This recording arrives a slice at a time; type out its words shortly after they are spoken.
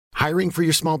Hiring for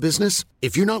your small business?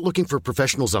 If you're not looking for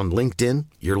professionals on LinkedIn,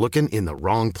 you're looking in the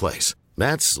wrong place.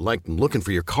 That's like looking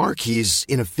for your car keys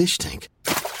in a fish tank.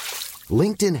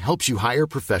 LinkedIn helps you hire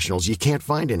professionals you can't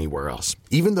find anywhere else,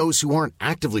 even those who aren't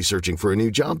actively searching for a new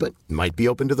job but might be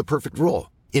open to the perfect role.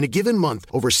 In a given month,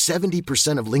 over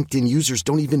 70% of LinkedIn users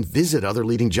don't even visit other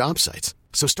leading job sites.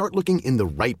 So start looking in the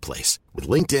right place. With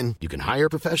LinkedIn, you can hire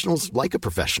professionals like a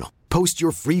professional. Post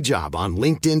your free job on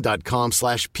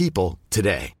linkedin.com/people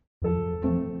today.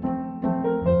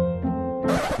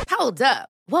 Hold up.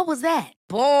 What was that?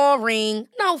 Boring.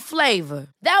 No flavor.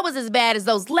 That was as bad as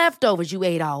those leftovers you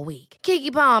ate all week.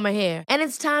 Keke Palmer here, and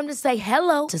it's time to say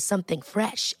hello to something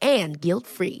fresh and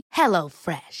guilt-free. Hello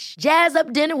Fresh. Jazz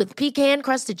up dinner with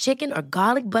pecan-crusted chicken or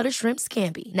garlic butter shrimp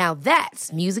scampi. Now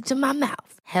that's music to my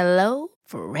mouth. Hello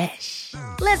Fresh.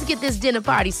 Let's get this dinner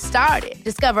party started.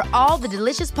 Discover all the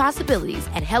delicious possibilities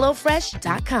at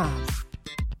hellofresh.com.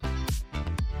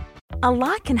 A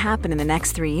lot can happen in the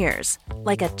next 3 years.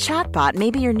 Like a chatbot may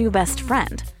be your new best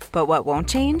friend. But what won't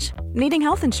change? Needing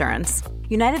health insurance.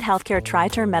 United Healthcare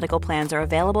Tri-Term Medical Plans are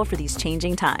available for these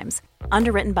changing times.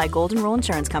 Underwritten by Golden Rule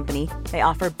Insurance Company, they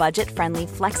offer budget-friendly,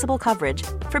 flexible coverage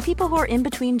for people who are in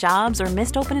between jobs or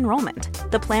missed open enrollment.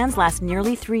 The plans last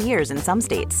nearly 3 years in some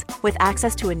states, with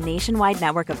access to a nationwide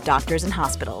network of doctors and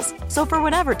hospitals. So for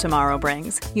whatever tomorrow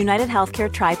brings, United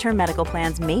Healthcare Tri-Term Medical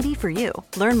Plans may be for you.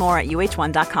 Learn more at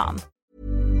uh1.com.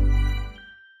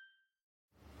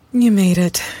 You made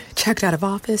it. Checked out of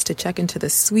office to check into the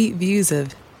sweet views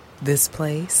of this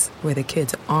place where the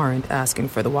kids aren't asking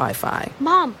for the Wi-Fi.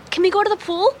 Mom, can we go to the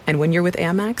pool? And when you're with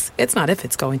Amex, it's not if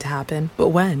it's going to happen, but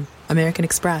when. American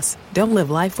Express. Don't live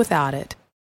life without it.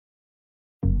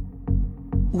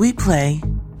 We play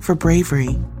for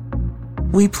bravery.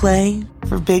 We play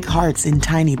for big hearts in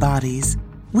tiny bodies.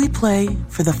 We play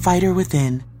for the fighter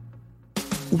within.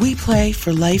 We play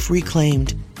for life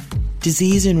reclaimed,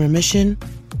 disease in remission,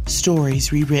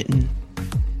 stories rewritten.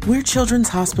 We're Children's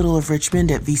Hospital of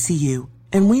Richmond at VCU,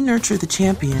 and we nurture the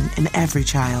champion in every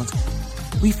child.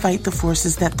 We fight the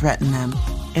forces that threaten them,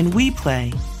 and we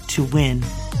play to win.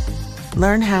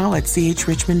 Learn how at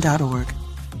chrichmond.org.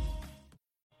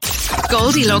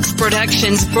 Goldilocks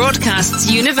Productions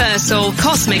broadcasts universal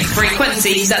cosmic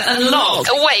frequencies that unlock,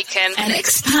 awaken, and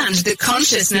expand the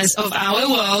consciousness of our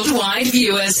worldwide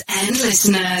viewers and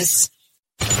listeners.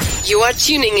 You are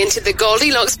tuning into the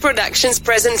Goldilocks Productions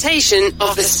presentation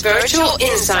of the Spiritual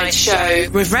Insight Show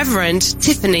with Reverend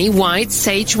Tiffany White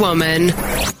Sage Woman.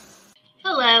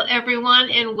 Hello, everyone,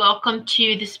 and welcome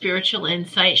to the Spiritual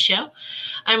Insight Show.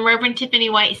 I'm Reverend Tiffany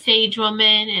White Sage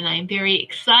Woman, and I'm very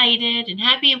excited and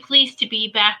happy and pleased to be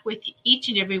back with each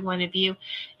and every one of you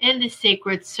in the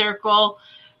Sacred Circle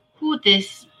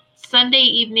this Sunday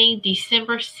evening,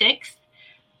 December 6th.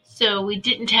 So we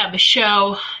didn't have a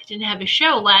show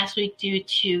last week due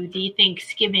to the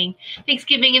Thanksgiving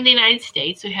in the United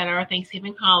States. We had our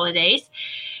Thanksgiving holidays.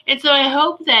 And so I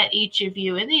hope that each of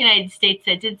you in the United States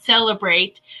that did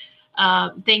celebrate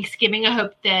Thanksgiving, I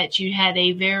hope that you had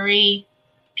a very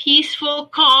peaceful,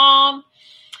 calm,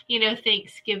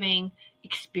 Thanksgiving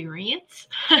experience.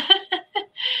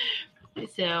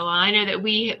 So I know that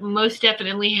we most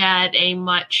definitely had a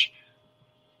much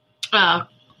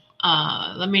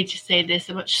let me just say this,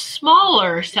 a much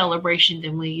smaller celebration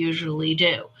than we usually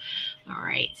do. All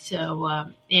right. So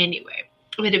anyway,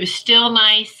 but it was still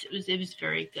nice. It was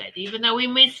very good. Even though we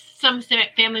missed some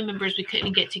family members we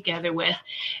couldn't get together with,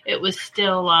 it was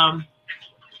still,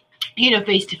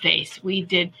 face to face. We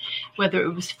did, whether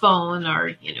it was phone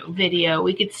or, video,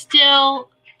 we could still,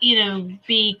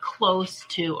 be close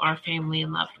to our family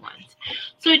and loved ones.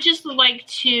 So I'd just like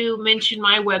to mention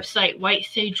my website,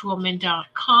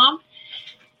 whitesagewoman.com.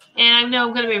 And I know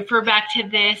I'm going to refer back to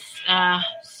this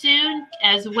soon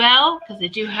as well, because I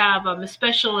do have a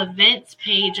special events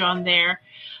page on there.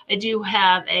 I do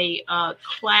have a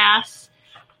class.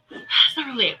 It's not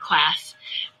really a class.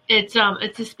 It's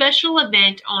a special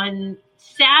event on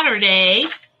Saturday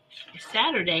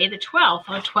the 12th,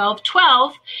 on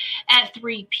 12/12 at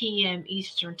 3 p.m.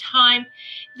 Eastern Time.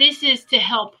 This is to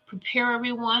help prepare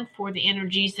everyone for the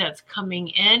energies that's coming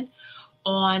in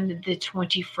on the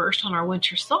 21st, on our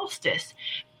winter solstice.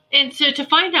 And so to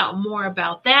find out more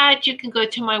about that, you can go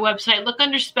to my website, look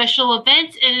under special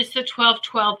events, and it's the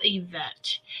 12/12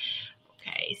 event.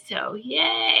 Okay, so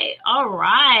yay. All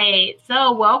right.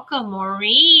 So welcome,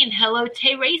 Maureen. Hello,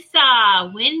 Teresa,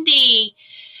 Wendy,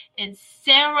 and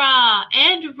Sarah,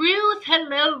 and Ruth.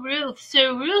 Hello, Ruth.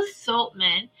 So Ruth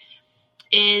Saltman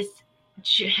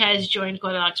has joined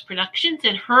Goldilocks Productions,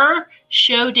 and her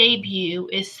show debut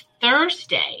is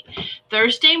Thursday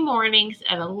mornings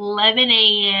at 11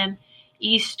 a.m.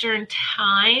 Eastern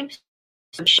Time.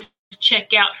 So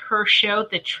check out her show,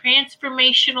 The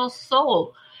Transformational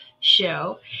Soul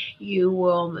Show. You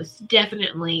will most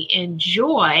definitely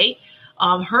enjoy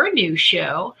her new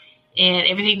show and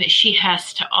everything that she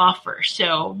has to offer.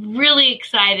 So really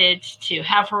excited to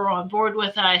have her on board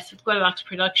with us with Goldilocks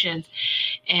Productions.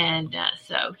 And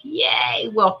so, yay,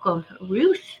 welcome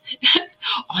Ruth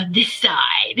on this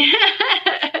side.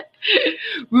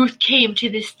 Ruth came to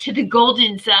the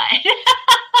golden side.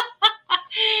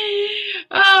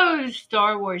 Oh,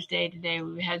 Star Wars Day today.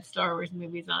 We had Star Wars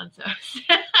movies on, so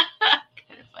kind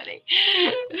of funny.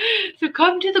 So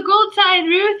come to the gold side,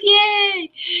 Ruth,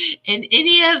 yay! And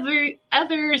any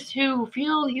others who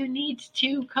feel you need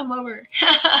to come over.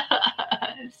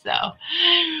 So,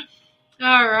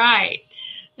 all right.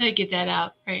 Let me get that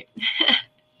out, right?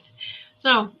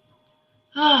 So,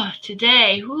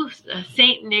 today,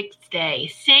 St. Nick's Day,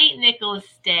 St. Nicholas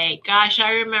Day. Gosh,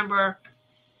 I remember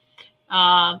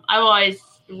I've always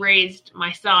raised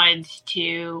my sons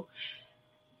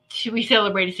we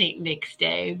celebrated St. Nick's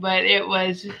Day, but it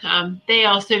was, they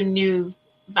also knew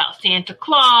about Santa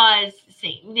Claus,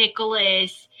 St.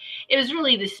 Nicholas. It was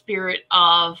really the spirit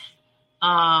of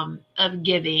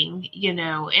giving,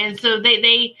 and so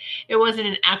it wasn't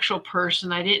an actual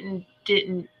person. I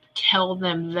didn't tell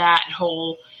them that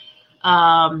whole,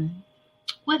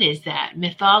 what is that,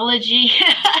 mythology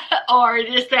or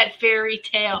just that fairy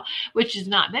tale, which is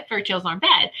not, that fairy tales aren't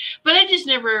bad, but I just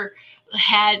never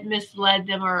had misled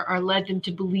them or led them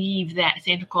to believe that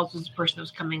Santa Claus was the person that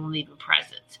was coming and leaving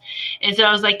presents. And so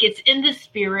I was like, it's in the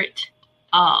spirit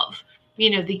of,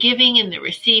 the giving and the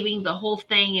receiving, the whole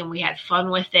thing, and we had fun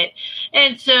with it.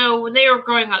 And so when they were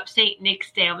growing up, St.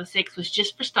 Nick's Day on the 6th was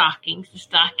just for stockings. The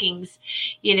stockings,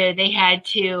 they had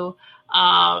to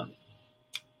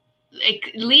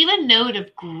leave a note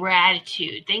of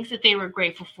gratitude, things that they were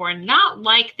grateful for, not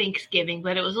like Thanksgiving,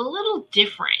 but it was a little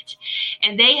different.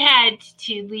 And they had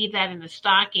to leave that in the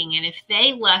stocking. And if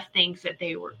they left things that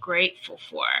they were grateful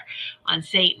for on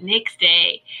St. Nick's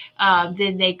Day,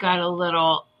 then they got a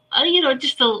little,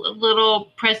 just a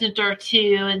little present or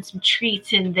two and some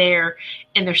treats in their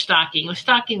stocking. It was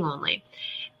stocking only.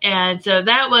 And so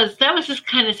that was just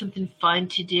kind of something fun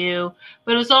to do,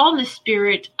 but it was all in the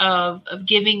spirit of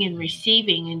giving and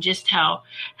receiving, and just how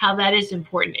that is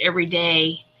important every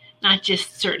day, not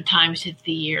just certain times of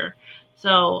the year.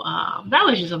 So that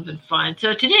was just something fun.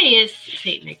 So today is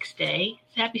St. Nick's Day.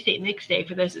 Happy St. Nick's Day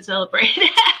for those that celebrate.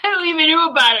 I don't even know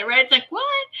about it, right? It's like, what?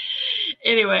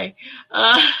 Anyway,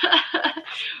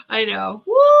 I know.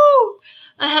 Woo!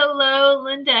 Hello,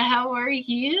 Linda. How are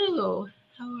you?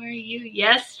 How are you?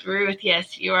 Yes, Ruth.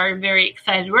 Yes, you are very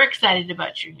excited. We're excited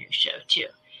about your new show, too.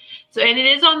 So, and it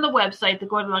is on the website, the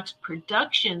Goldilocks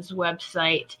Productions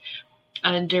website,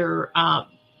 under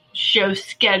show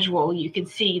schedule. You can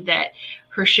see that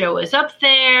her show is up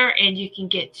there, and you can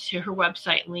get to her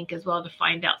website link as well to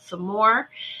find out some more.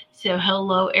 So,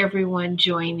 hello, everyone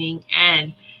joining.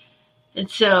 And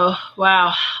so,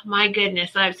 wow, my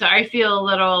goodness. I'm sorry. I feel a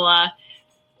little,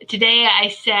 today I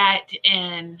sat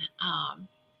and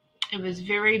it was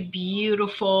very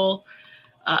beautiful,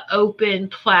 open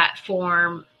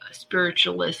platform,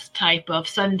 spiritualist type of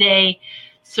Sunday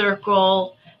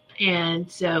circle. And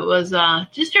so it was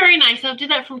just very nice. I'll do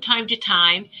that from time to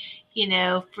time,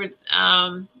 for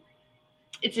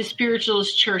it's a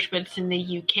spiritualist church, but it's in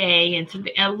the UK. And so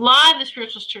a lot of the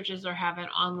spiritualist churches are having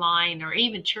online, or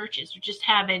even churches are just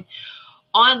having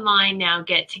online now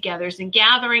get-togethers and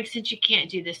gatherings, since you can't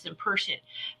do this in person.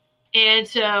 And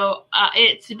so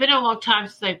it's been a long time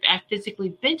since I've physically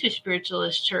been to a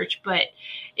spiritualist church, but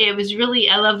it was really,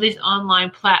 I love these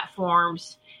online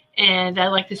platforms, and I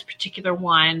like this particular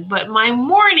one. But my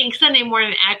Sunday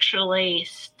morning actually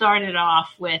started off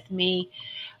with me.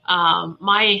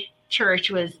 My church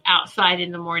was outside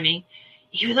in the morning,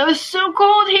 even though it's so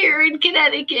cold here in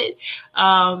Connecticut.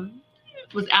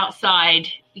 It was outside,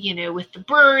 with the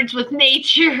birds, with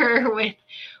nature, with,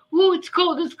 ooh, it's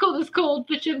cold,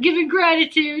 but I'm giving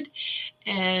gratitude.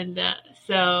 And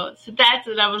so that's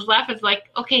what I was laughing. It's like,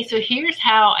 okay, so here's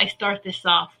how I start this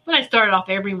off. But I start off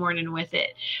every morning with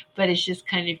it, but it's just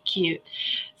kind of cute.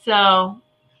 So,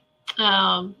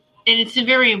 and it's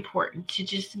very important to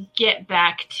just get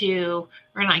back to,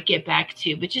 or not get back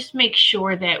to, but just make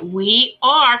sure that we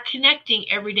are connecting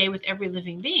every day with every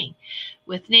living being,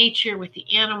 with nature, with the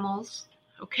animals,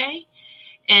 okay?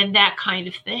 And that kind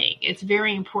of thing. It's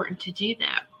very important to do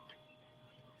that.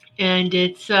 And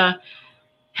it's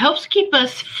helps keep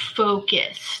us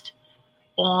focused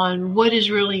on what is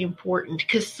really important.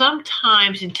 Because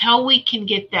sometimes, until we can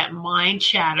get that mind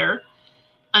chatter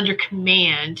under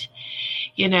command,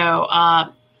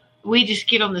 we just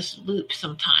get on this loop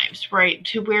sometimes, right?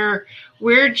 To where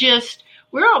we're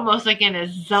almost like in a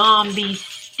zombie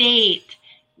state,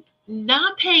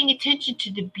 not paying attention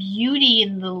to the beauty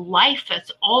and the life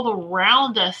that's all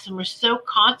around us. And we're so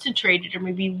concentrated or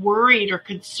maybe worried or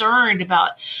concerned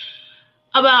about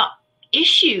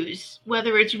issues,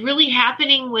 whether it's really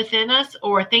happening within us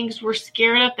or things we're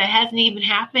scared of that hasn't even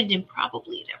happened and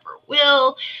probably never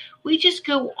will. We just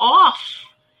go off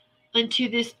into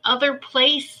this other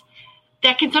place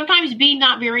that can sometimes be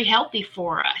not very healthy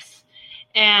for us,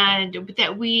 and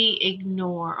that we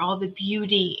ignore all the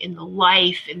beauty in the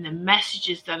life and the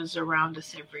messages that is around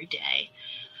us every day.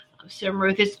 So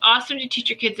Ruth, it's awesome to teach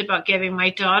your kids about giving. My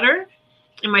daughter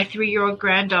and my 3-year-old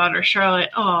granddaughter, Charlotte,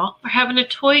 are having a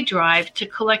toy drive to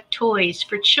collect toys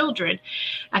for children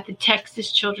at the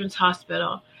Texas Children's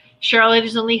Hospital. Charlotte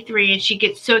is only 3, and she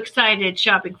gets so excited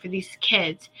shopping for these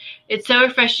kids. It's so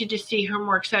refreshing to see her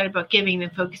more excited about giving than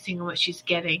focusing on what she's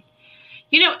getting.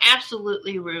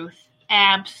 Absolutely, Ruth.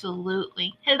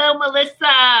 Absolutely. Hello,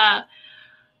 Melissa.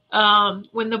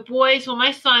 When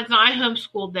my sons and I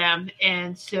homeschooled them,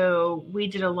 and so we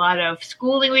did a lot of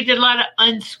schooling. We did a lot of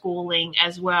unschooling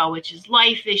as well, which is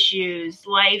life issues.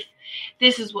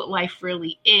 This is what life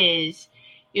really is.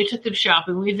 You took them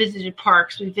shopping. We visited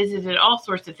parks. We visited all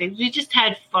sorts of things. We just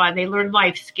had fun. They learned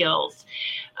life skills,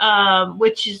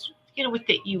 which is, what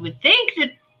that you would think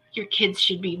that your kids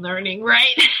should be learning,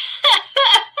 right?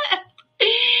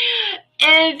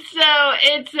 And so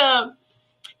it's,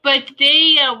 but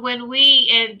they, when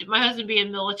and my husband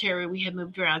being military, we had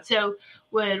moved around. So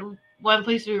when one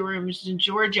place we were in was in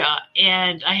Georgia,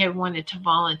 and I had wanted to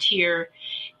volunteer,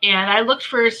 and I looked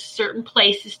for certain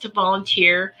places to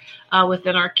volunteer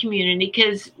within our community,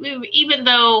 because even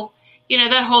though,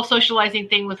 that whole socializing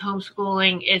thing with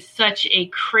homeschooling is such a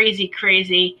crazy,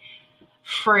 crazy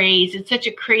phrase. It's such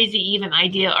a crazy even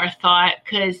idea or thought,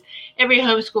 because every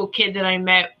homeschool kid that I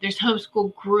met, there's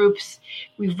homeschool groups,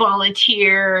 we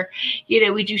volunteer,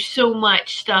 we do so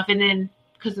much stuff. And then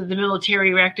because of the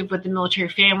military, we're active with the military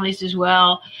families as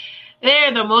well.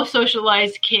 They're the most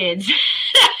socialized kids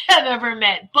I've ever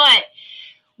met. But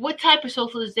what type of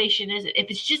socialization is it?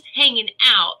 If it's just hanging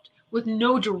out with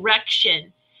no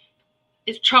direction,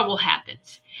 trouble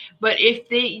happens. But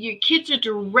if your kids are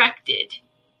directed,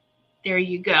 there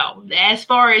you go. As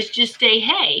far as just say,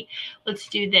 hey, let's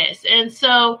do this. And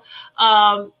so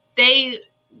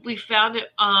we found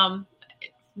it,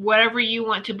 whatever you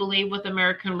want to believe with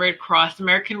American Red Cross.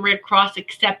 American Red Cross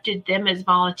accepted them as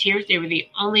volunteers. They were the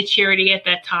only charity at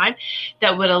that time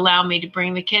that would allow me to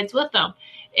bring the kids with them.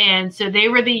 And so they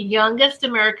were the youngest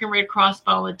American Red Cross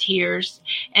volunteers.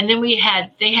 And then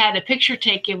they had a picture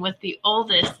taken with the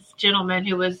oldest gentleman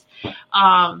who was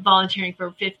volunteering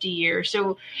for 50 years.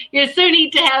 So it's so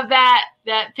neat to have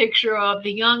that picture of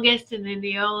the youngest and then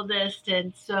the oldest.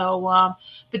 And so,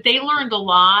 but they learned a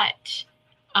lot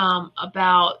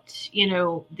about,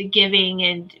 the giving,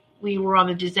 and we were on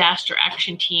the disaster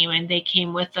action team and they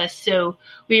came with us. So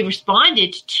we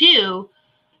responded to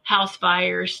house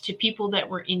fires, to people that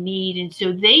were in need. And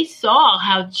so they saw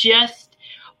how just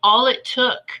all it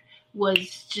took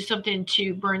was just something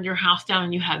to burn your house down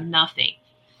and you have nothing.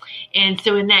 And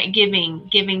so in that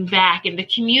giving back, and the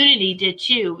community did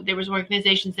too. There was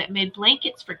organizations that made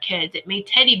blankets for kids, that made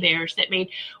teddy bears,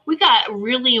 we got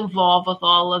really involved with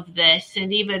all of this.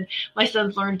 And even my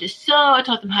sons learned to sew. I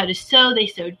taught them how to sew. They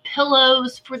sewed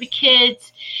pillows for the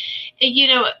kids. And,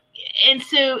 and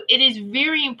so it is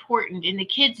very important, and the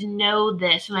kids know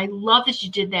this. And I love that you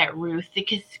did that, Ruth,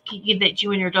 because that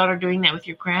you and your daughter are doing that with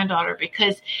your granddaughter,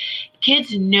 because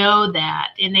kids know that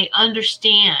and they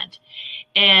understand.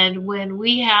 And when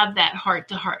we have that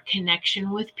heart-to-heart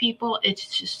connection with people,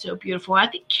 it's just so beautiful. I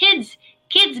think kids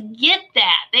get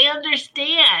that. They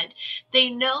understand. They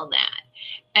know that.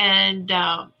 And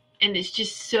it's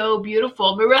just so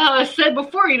beautiful. Remember how I said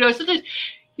before, sometimes,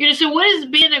 so what does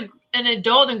being an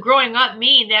adult and growing up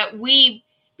mean? That we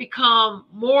become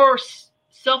more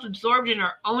self-absorbed in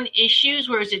our own issues,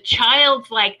 whereas a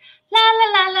child's like, la, la,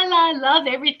 la, la, la, love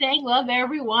everything, love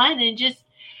everyone, and just,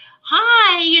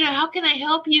 hi, how can I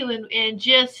help you? And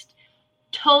just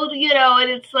totally, and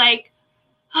it's like,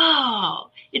 oh,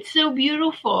 it's so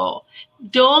beautiful.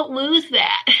 Don't lose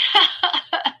that.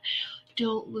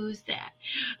 Don't lose that.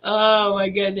 Oh my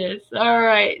goodness. All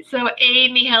right. So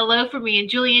Amy, hello for me. And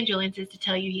Julian says to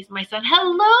tell you he's my son.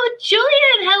 Hello,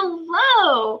 Julian.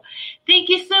 Hello. Thank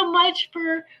you so much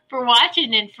for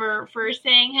watching and for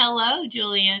saying hello,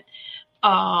 Julian.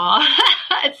 Oh,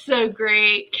 that's so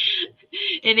great.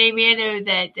 And Amy, I know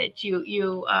that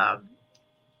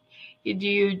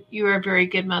You are a very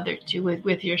good mother too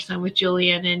with your son, with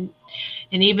Julian, and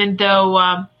even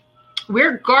though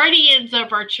we're guardians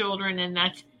of our children, and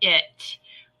that's it.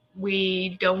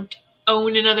 We don't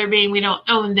own another being. We don't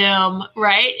own them,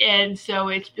 right? And so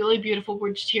it's really beautiful.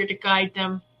 We're just here to guide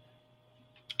them.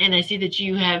 And I see that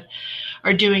you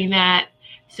are doing that.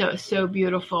 So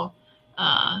beautiful.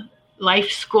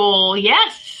 Life school.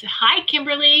 Yes. Hi,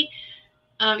 Kimberly.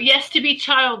 Yes, to be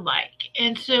childlike.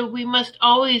 And so we must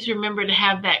always remember to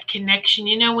have that connection.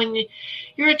 You know, when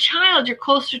you're a child, you're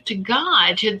closer to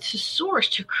God, to the source,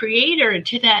 to creator, and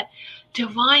to that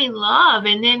divine love.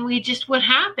 And then what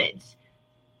happens?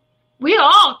 We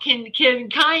all can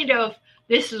kind of,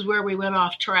 this is where we went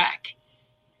off track.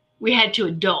 We had to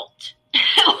adult.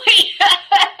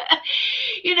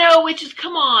 You know, which is,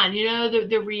 come on, you know,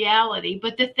 the reality.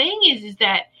 But the thing is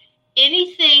that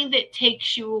anything that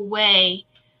takes you away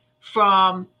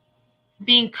from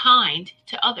being kind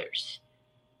to others,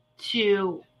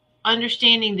 to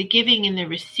understanding the giving and the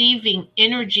receiving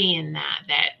energy in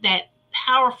that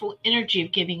powerful energy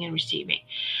of giving and receiving,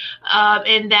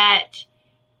 and that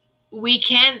we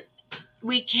can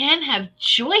have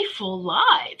joyful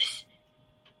lives,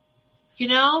 you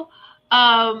know,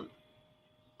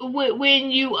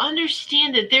 when you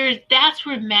understand that that's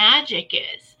where magic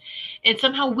is. And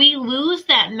somehow we lose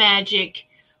that magic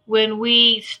when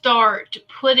we start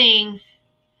putting,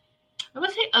 I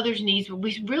wouldn't say others' needs, but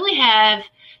we really have,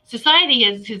 society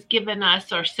has given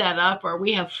us our setup, or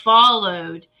we have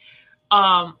followed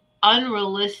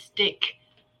unrealistic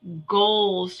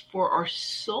goals for our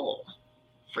soul,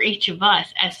 for each of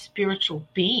us as spiritual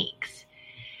beings,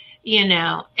 you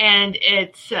know. And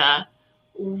it's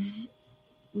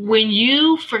when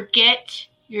you forget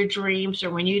your dreams, or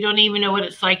when you don't even know what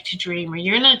it's like to dream, or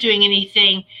you're not doing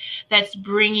anything that's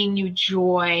bringing you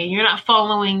joy, and you're not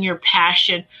following your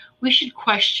passion, we should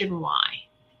question why.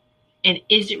 And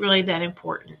is it really that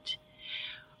important?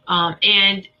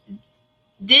 And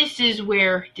this is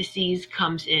where disease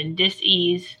comes in.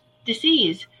 Disease.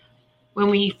 When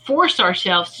we force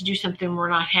ourselves to do something we're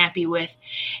not happy with.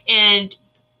 And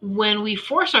when we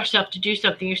force ourselves to do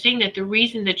something, you're saying that the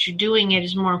reason that you're doing it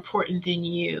is more important than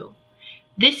you.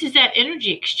 This is that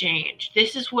energy exchange.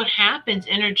 This is what happens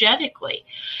energetically.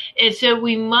 And so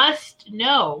we must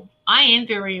know, I am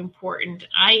very important.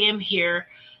 I am here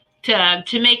to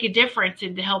make a difference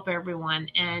and to help everyone.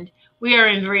 And we are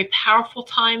in very powerful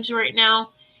times right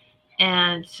now.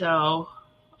 And so,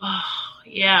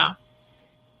 yeah.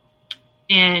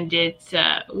 And it's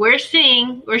we're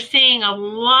seeing a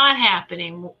lot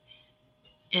happening.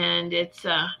 And it's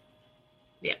yeah.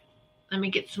 Let me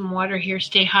get some water here.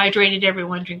 Stay hydrated,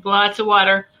 everyone. Drink lots of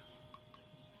water.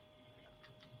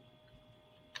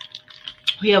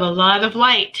 We have a lot of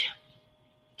light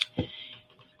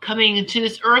coming into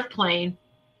this earth plane.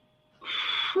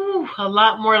 Whew, a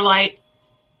lot more light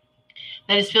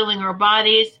that is filling our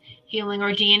bodies, healing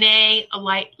our DNA, a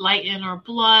light in our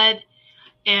blood.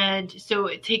 And so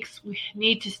we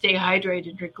need to stay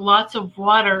hydrated, drink lots of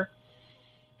water,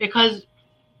 because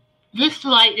this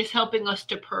light is helping us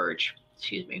to purge.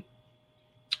 Excuse me.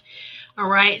 All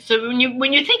right. So when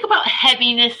you think about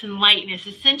heaviness and lightness,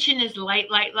 ascension is light,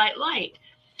 light, light, light.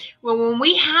 Well, when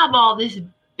we have all this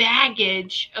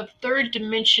baggage of third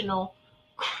dimensional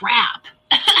crap,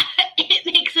 it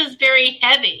makes us very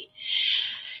heavy.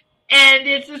 And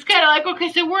it's kind of like,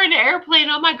 okay, so we're in an airplane.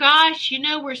 Oh my gosh,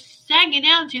 we're sagging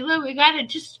down too low. We got to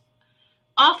just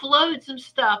offload some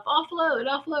stuff.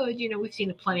 Offload. We've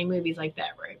seen plenty of movies like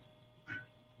that, right?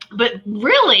 But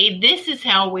really, this is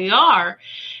how we are.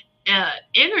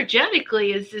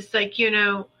 Energetically, is just like,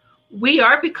 we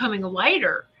are becoming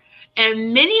lighter.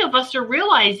 And many of us are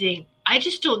realizing, I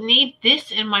just don't need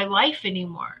this in my life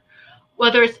anymore.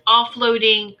 Whether it's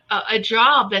offloading a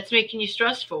job that's making you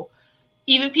stressful,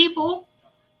 even people,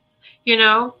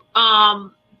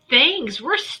 things.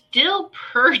 We're still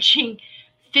purging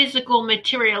physical,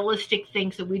 materialistic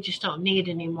things that we just don't need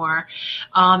anymore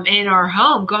in our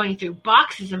home, going through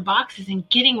boxes and boxes and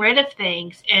getting rid of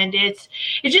things. And it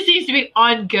just needs to be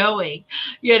ongoing,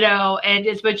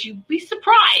 but you'd be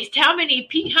surprised how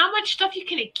much stuff you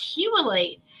can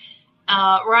accumulate,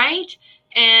 right?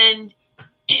 And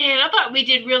I thought we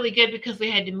did really good because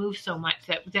we had to move so much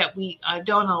that we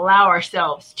don't allow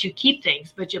ourselves to keep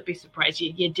things, but you'll be surprised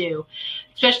you do,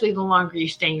 especially the longer you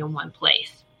stay in one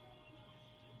place.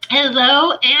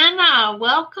 Hello, Anna.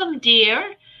 Welcome,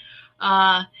 dear.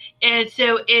 And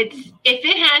so if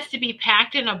it has to be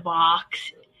packed in a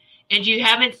box and you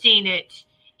haven't seen it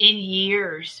in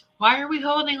years, why are we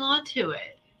holding on to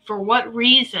it? For what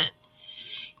reason?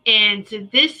 And so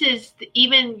this is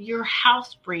even your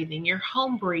house breathing, your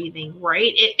home breathing,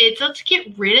 right? It's let's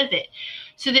get rid of it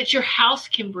so that your house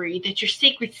can breathe, that your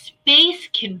sacred space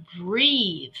can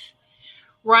breathe,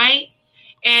 right?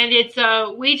 And it's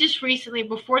we just recently,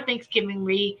 before Thanksgiving,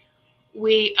 we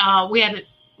had,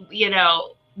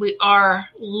 our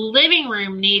living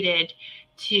room needed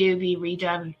to be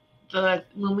redone.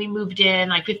 When we moved in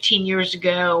like 15 years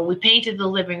ago, we painted the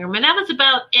living room, and that was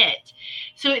about it.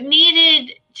 So it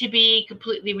needed to be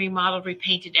completely remodeled,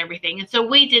 repainted, everything. And so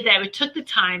we did that. We took the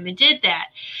time and did that.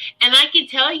 And I can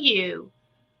tell you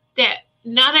that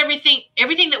not everything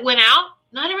that went out,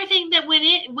 not everything that went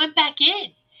in went back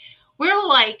in. We're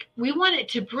like, we want it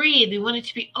to breathe. We want it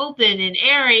to be open and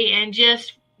airy, and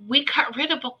just, we got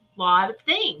rid of a lot of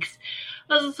things.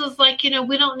 This is like, we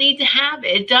don't need to have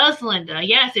it. It does, Linda.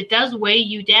 Yes, it does weigh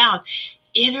you down.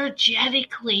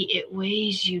 Energetically, it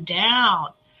weighs you down.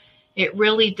 It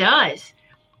really does.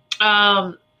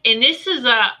 And this is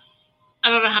I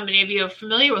don't know how many of you are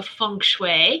familiar with feng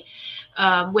shui,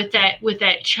 with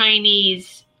that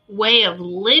Chinese way of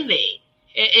living.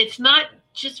 It's not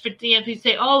just for people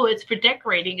say, oh, it's for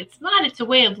decorating. It's not. It's a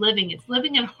way of living. It's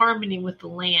living in harmony with the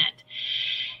land.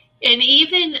 And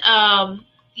even,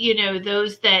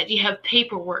 those that you have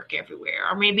paperwork everywhere,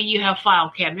 or maybe you have file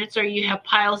cabinets, or you have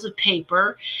piles of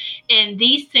paper, and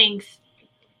these things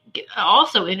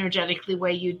also energetically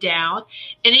weigh you down.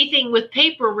 Anything with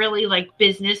paper, really, like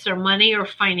business or money or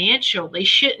financial, they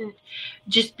shouldn't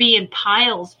just be in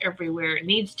piles everywhere. It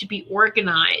needs to be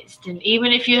organized. And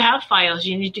even if you have files,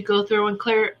 you need to go through and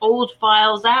clear old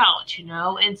files out,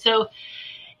 and so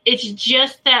it's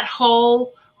just that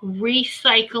whole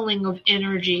recycling of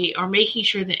energy, or making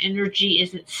sure the energy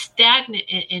isn't stagnant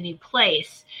in any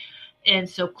place. And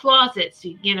so closets,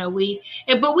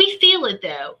 but we feel it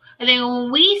though. I think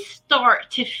when we start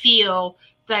to feel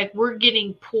like we're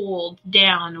getting pulled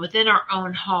down within our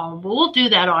own home, well, we'll do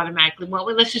that automatically.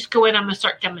 Well, let's just go in. I'm going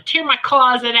to tear my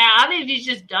closet out. How many of you've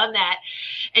just done that?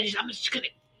 And I'm just going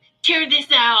to tear this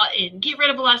out and get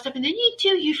rid of a lot of stuff. And then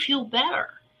you feel better.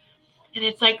 And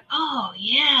it's like, oh,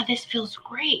 yeah, this feels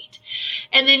great.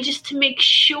 And then just to make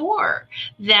sure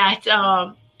that,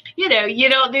 you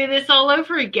don't do this all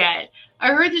over again. I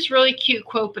heard this really cute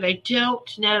quote, but I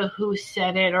don't know who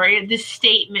said it, or this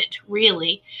statement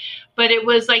really. But it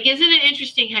was like, isn't it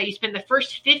interesting how you spend the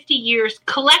first 50 years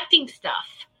collecting stuff,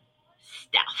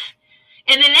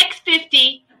 and the next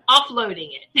 50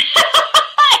 offloading it? And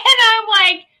I'm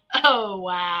like, oh,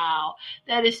 wow.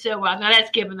 That is so wild. Now, that's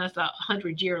given us a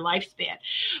 100-year lifespan.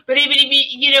 But even if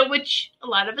you, which a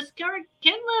lot of us can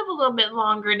live a little bit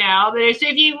longer now. But so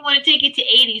if you even want to take it to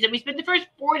 80s, and we spent the first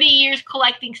 40 years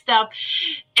collecting stuff,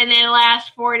 and then the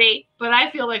last 40. But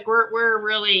I feel like we're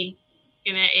really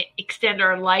going to extend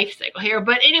our life cycle here.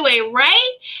 But anyway,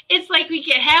 right? It's like we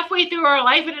get halfway through our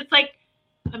life, and it's like,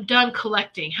 I'm done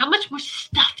collecting. How much more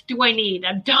stuff do I need?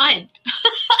 I'm done.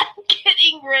 I'm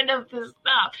getting rid of this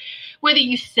stuff. Whether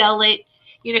you sell it,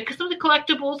 because some of the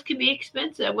collectibles can be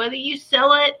expensive. Whether you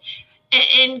sell it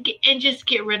and just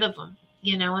get rid of them,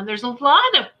 And there's a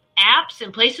lot of apps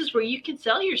and places where you can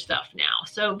sell your stuff now.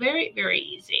 So very, very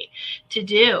easy to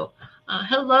do.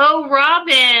 Hello,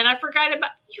 Robin. I forgot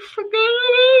about you. Forgot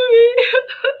about me.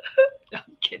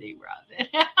 I'm kidding, Robin.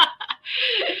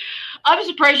 I'm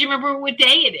surprised you remember what day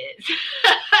it is.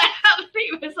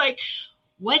 It was like,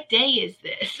 what day is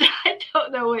this? I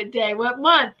don't know what day, what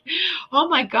month. Oh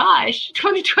my gosh,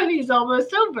 2020 is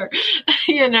almost over.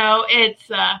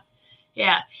 It's,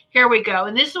 here we go.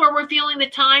 And this is where we're feeling the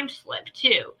time slip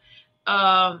too. So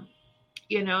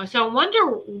I wonder,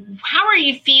 how are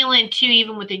you feeling too,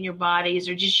 even within your bodies,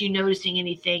 or just you noticing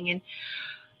anything? And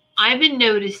I've been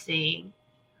noticing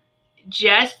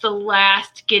just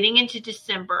getting into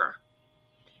December,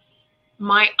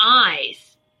 my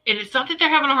eyes, and it's not that they're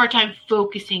having a hard time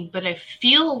focusing, but I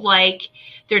feel like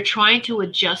they're trying to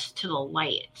adjust to the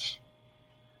light.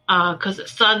 Because the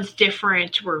sun's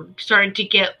different. We're starting to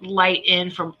get light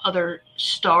in from other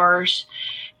stars.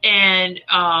 And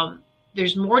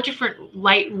there's more different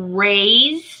light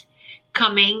rays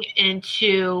coming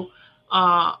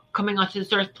onto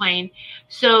this earth plane.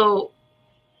 So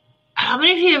how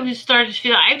many of you have started to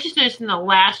feel, I've just noticed in the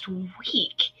last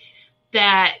week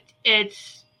that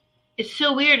it's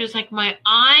so weird. It's like my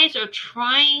eyes are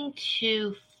trying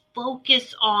to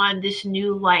focus on this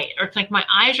new light, or it's like my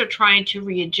eyes are trying to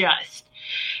readjust.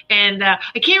 And I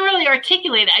can't really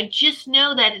articulate it. I just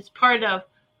know that it's part of,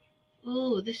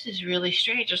 ooh, this is really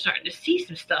strange. I'm starting to see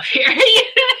some stuff here,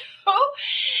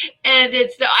 And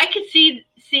it's, I can see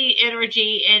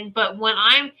energy, but when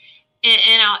I'm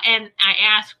And I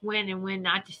ask when and when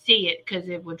not to see it, because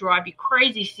it would drive you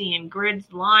crazy seeing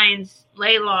grids, lines,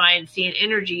 ley lines, seeing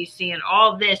energy, seeing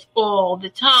all this all the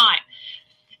time.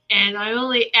 And I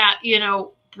only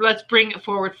let's bring it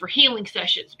forward for healing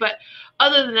sessions. But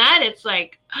other than that, it's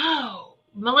like, oh,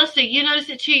 Melissa, you notice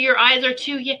it too? Your eyes are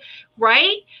too,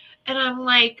 right? And I'm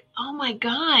like, oh my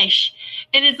gosh.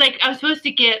 And it's like, I'm supposed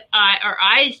to get our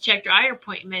eyes checked, our eye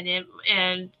appointment in,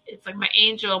 and it's like my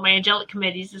angelic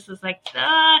committees. This is like,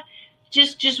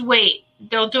 just wait.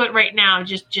 Don't do it right now.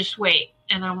 Just wait.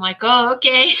 And I'm like, oh,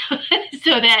 okay.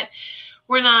 So that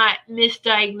we're not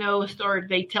misdiagnosed, or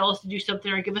they tell us to do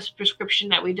something or give us a prescription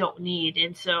that we don't need.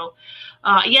 And so,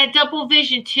 double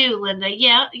vision too, Linda.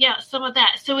 Yeah, some of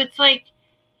that. So it's like,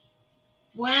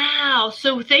 wow.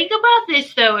 So think about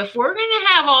this, though. If we're going to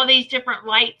have all these different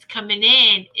lights coming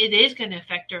in, it is going to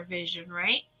affect our vision,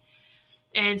 right?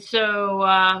 And so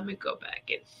let me go back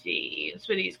and see.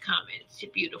 Some of these comments are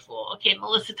beautiful. Okay,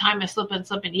 Melissa, time is slipping.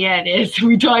 Yeah, it is.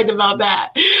 We talked about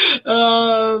that.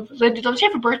 Linda, don't you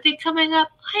have a birthday coming up?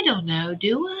 I don't know.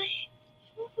 Do I?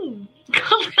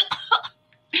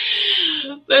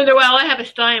 Linda, well, I have a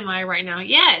Steinmeier right now.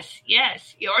 Yes.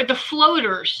 Or the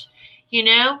floaters,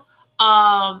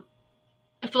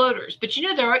 floaters. But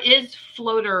there is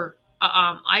floater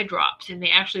eye drops, and they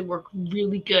actually work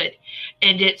really good.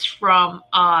 And it's from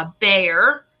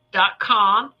Baar.com,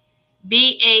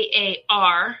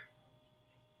 Baar.com,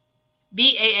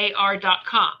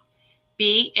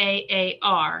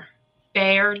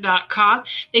 Baar.com.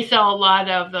 They sell a lot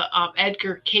of the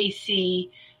Edgar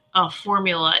Cayce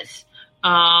formulas.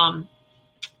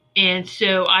 And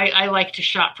so I like to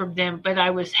shop from them, but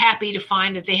I was happy to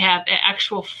find that they have an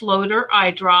actual floater eye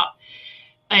drop,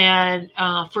 and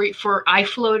for eye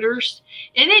floaters,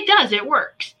 and it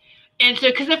works. And so,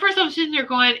 because at first I was sitting there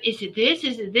going, is it this?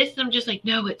 And I'm just like,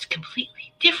 no, it's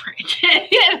completely different.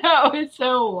 It's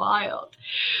so wild.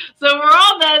 So we're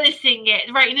all noticing it,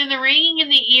 right? And then the ringing in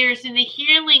the ears and the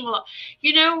hearing loss.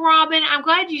 Robin, I'm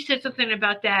glad you said something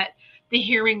about that, the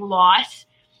hearing loss.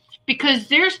 Because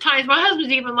there's times my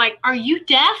husband's even like, are you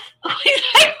deaf? He's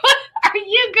like, what? Are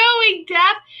you going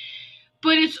deaf?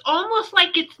 But it's almost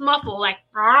like it's muffled, like,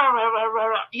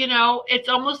 it's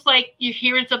almost like you're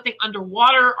hearing something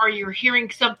underwater, or you're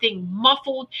hearing something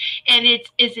muffled. And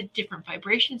is it different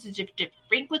vibrations? Is it different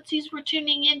frequencies we're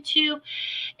tuning into?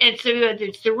 And so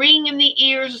it's the ringing in the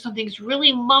ears, or something's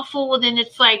really muffled, and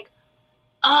it's like,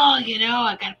 oh,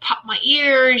 I got to pop my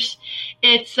ears.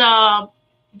 It's,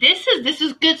 This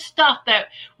is good stuff that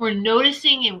we're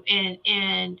noticing,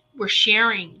 and we're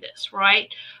sharing this,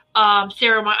 right?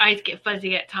 Sarah, my eyes get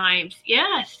fuzzy at times.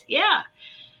 Yes, yeah.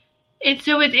 And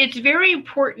so it's very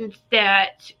important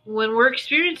that when we're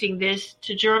experiencing this,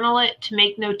 to journal it, to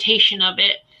make notation of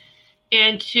it,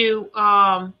 and to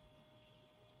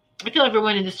I feel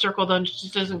everyone in the circle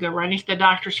just doesn't go running to the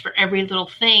doctors for every little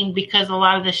thing, because a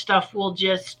lot of this stuff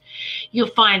you'll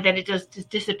find that it just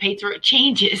dissipates, or it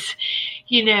changes,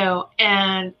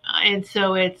 and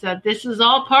so it's, this is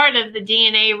all part of the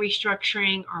DNA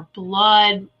restructuring, our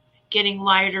blood getting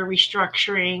lighter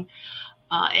restructuring.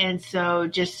 And so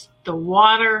just the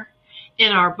water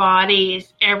in our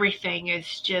bodies, everything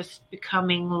is just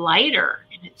becoming lighter,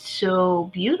 and it's so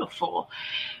beautiful.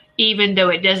 Even though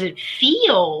it doesn't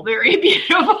feel very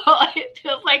beautiful, it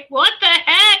feels like, what the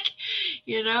heck,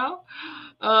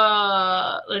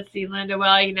 Let's see, Linda.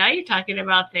 Well, now you're talking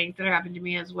about things that happened to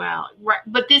me as well. Right.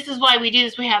 But this is why we do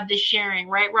this. We have this sharing,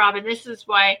 right, Robin? This is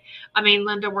why,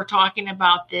 Linda, we're talking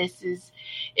about this is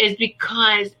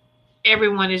because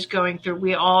everyone is going through,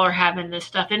 we all are having this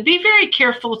stuff. And be very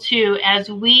careful, too,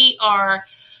 as we are,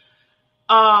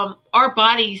 our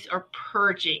bodies are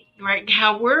purging, right?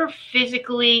 How we're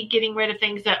physically getting rid of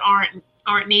things that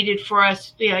aren't needed for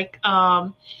us, like,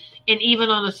 and even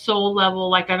on a soul level,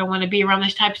 like, I don't want to be around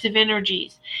these types of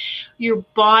energies. Your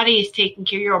body is taking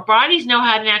care. Your bodies know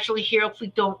how to naturally heal if we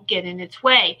don't get in its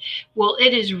way. Well,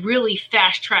 it is really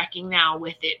fast tracking now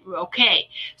with it. Okay.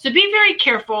 So be very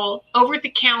careful. Over the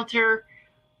counter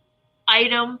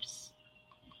items,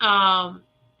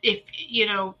 if,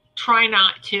 try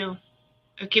not to.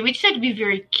 Okay. We just have to be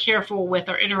very careful with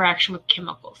our interaction with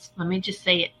chemicals. Let me just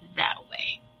say it that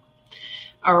way.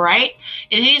 All right.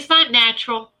 And it's not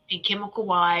natural. And chemical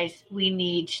wise, we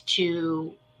need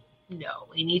to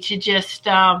just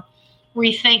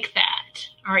rethink that.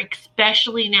 All right,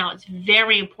 especially now, it's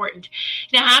very important.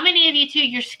 Now, how many of you too,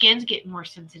 your skin's getting more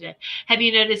sensitive? Have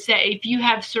you noticed that if you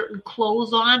have certain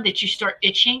clothes on that you start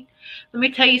itching? Let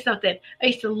me tell you something. I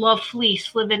used to love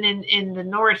fleece living in the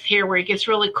north here where it gets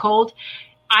really cold.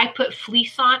 I put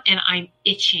fleece on and I'm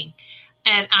itching.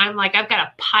 And I'm like, I've got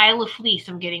a pile of fleece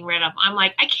I'm getting rid of. I'm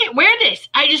like, I can't wear this.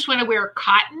 I just want to wear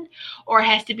cotton, or it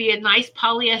has to be a nice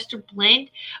polyester blend.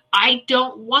 I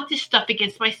don't want this stuff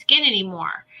against my skin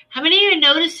anymore. How many of you are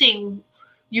noticing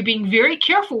you're being very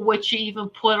careful what you even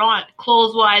put on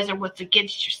clothes-wise or what's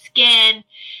against your skin?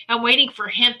 I'm waiting for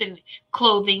hemp and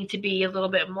clothing to be a little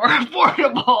bit more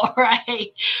affordable,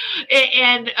 right?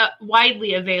 And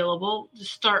widely available to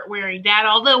start wearing that.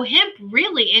 Although hemp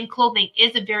really in clothing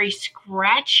is a very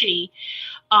scratchy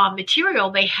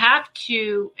material, they have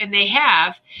to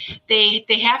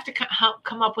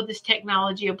come up with this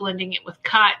technology of blending it with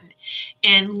cotton.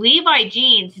 And Levi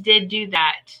jeans did do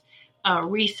that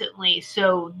recently.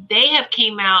 So they have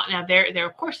came out, now they're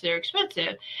of course they're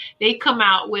expensive. They come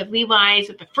out with Levi's,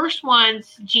 the first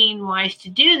ones jean wise to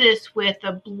do this with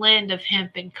a blend of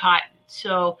hemp and cotton.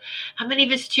 So how many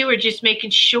of us too are just making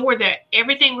sure that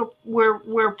everything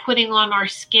we're putting on our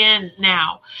skin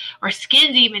now, our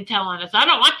skin's even telling us, I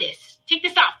don't want this, take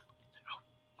this off.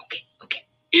 Okay.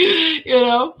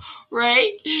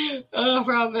 Right? Oh,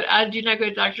 Robin, I do not go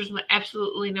to doctors and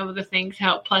absolutely no other things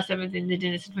help. Plus, I've been in the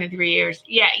dentist for 23 years.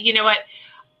 Yeah, you know what?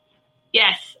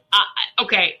 Yes.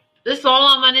 Okay. This is all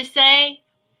I'm going to say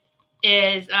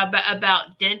is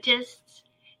about dentists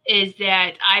is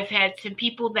that I've had some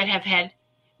people that have had,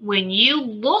 when you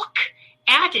look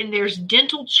at, and there's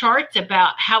dental charts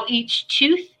about how each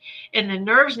tooth and the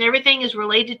nerves and everything is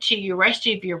related to the rest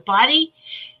of your body,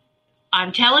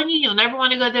 I'm telling you, you'll never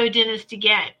want to go to a dentist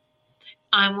again.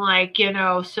 I'm like,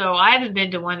 so I haven't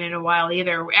been to one in a while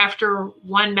either. After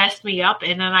one messed me up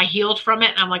and then I healed from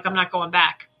it, and I'm like, I'm not going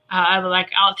back. I'm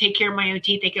like, I'll take care of my own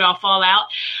teeth. They could all fall out.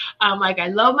 I'm like, I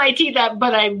love my teeth,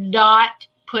 but I'm not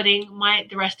putting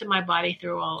the rest of my body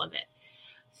through all of it.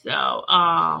 So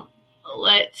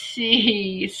let's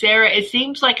see. Sarah, it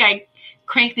seems like I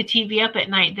crank the TV up at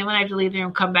night. Then when I have to leave the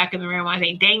room, come back in the room, I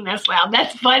think, dang, that's loud.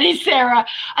 That's funny, Sarah.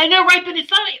 I know, right? But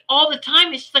it's not all the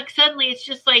time. It's like suddenly it's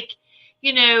just like,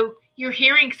 you're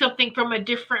hearing something from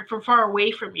far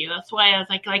away from you. That's why I was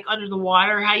like under the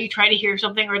water, how you try to hear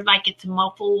something or like it's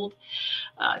muffled.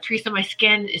 Teresa, my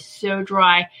skin is so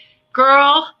dry.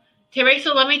 Girl,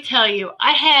 Teresa, let me tell you,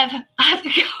 I've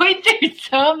been going through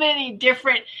so many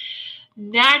different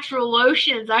natural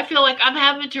lotions. I feel like I'm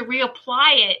having to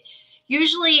reapply it.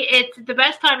 Usually it's the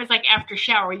best time is like after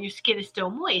shower, your skin is still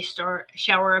moist, or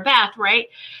shower or bath, right?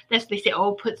 That's they say,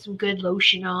 put some good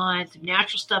lotion on, some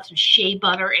natural stuff, some shea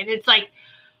butter. And it's like,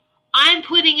 I'm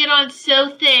putting it on so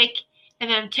thick,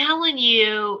 and I'm telling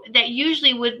you that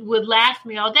usually would last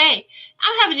me all day.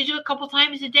 I'm having to do it a couple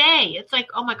times a day. It's like,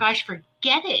 oh my gosh,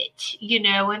 forget it,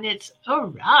 and it's all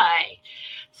right.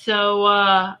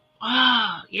 So,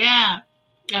 yeah.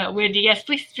 Wendy, yes,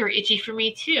 please, it's very itchy for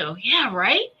me too. Yeah,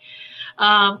 right?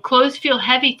 Clothes feel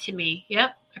heavy to me.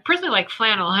 Yep. I personally like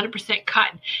flannel, 100%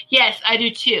 cotton. Yes, I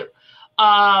do too.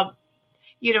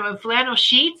 And flannel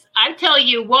sheets, I tell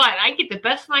you what, I get the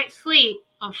best night's sleep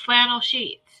on flannel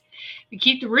sheets. You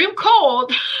keep the room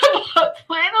cold, put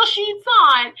flannel sheets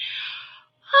on,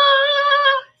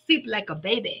 sleep like a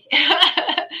baby,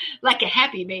 like a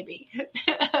happy baby,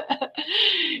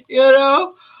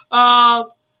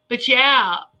 but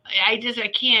yeah. I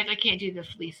can't do the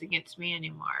fleece against me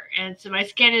anymore. And so my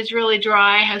skin is really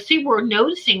dry. I see we're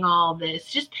noticing all this.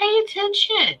 Just pay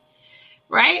attention,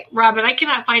 right? Robin, I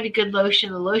cannot find a good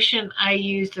lotion. The lotion I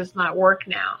use does not work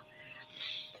now.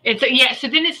 And so, so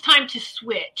then it's time to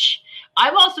switch.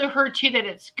 I've also heard too that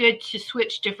it's good to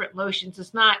switch different lotions.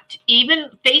 It's not,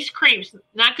 even face creams,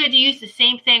 not good to use the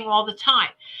same thing all the time,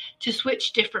 to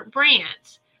switch different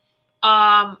brands.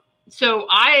 So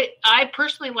I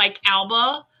personally like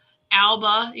Alba,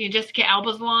 Jessica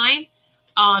Alba's line.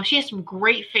 She has some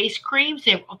great face creams.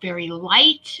 They're very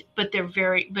light, but they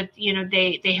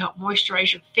help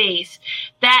moisturize your face.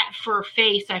 That for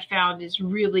face I found is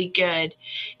really good.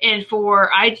 And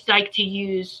I like to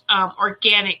use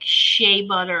organic shea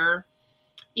butter,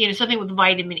 something with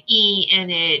vitamin E in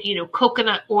it,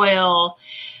 coconut oil.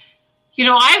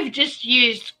 I've just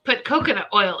put coconut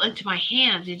oil into my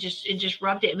hands and just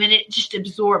rubbed it. I mean, it just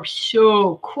absorbs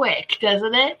so quick,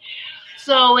 doesn't it?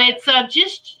 So it's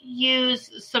just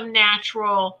use some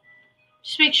natural,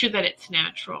 just make sure that it's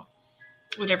natural,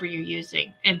 whatever you're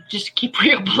using, and just keep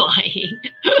reapplying.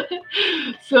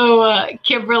 So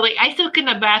Kimberly, I soak in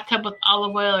the bathtub with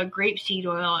olive oil or grapeseed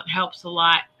oil. It helps a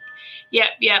lot.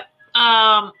 Yep.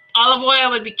 Olive oil, I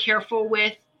would be careful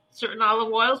with certain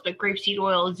olive oils, but grapeseed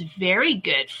oil is very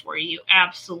good for you.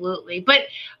 Absolutely. But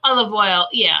olive oil,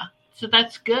 yeah. So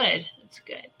that's good. That's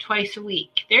good. Twice a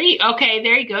week. There you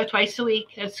go. Twice a week.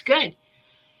 That's good.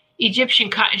 Egyptian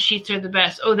cotton sheets are the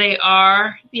best. Oh, they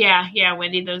are? Yeah,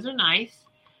 Wendy, those are nice.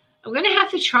 I'm going to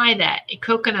have to try that.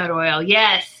 Coconut oil.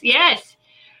 Yes.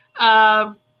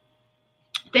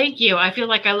 Thank you. I feel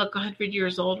like I look 100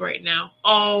 years old right now.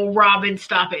 Oh, Robin,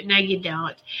 stop it. No, you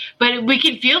don't. But we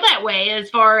can feel that way as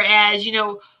far as,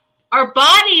 our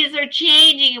bodies are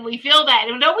changing and we feel that.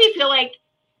 And don't we feel like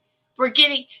we're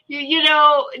getting,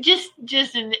 just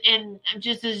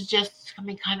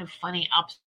something kind of funny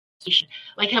observation.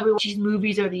 Like how we watch these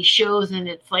movies or these shows and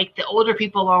it's like the older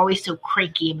people are always so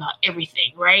cranky about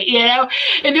everything, right?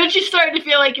 And don't you start to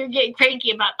feel like you're getting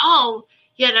cranky about,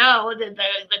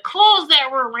 the clothes that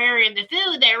we're wearing, the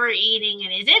food that we're eating,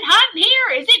 and is it hot in here?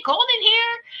 Is it cold in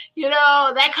here?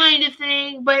 That kind of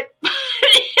thing. But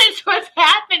it's what's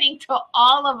happening to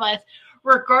all of us,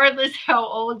 regardless how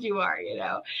old you are.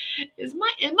 Is my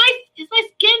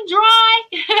skin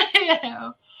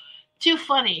dry? Too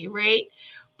funny, right?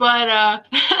 But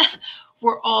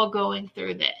we're all going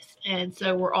through this. And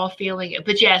so we're all feeling it.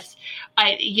 But yes,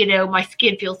 my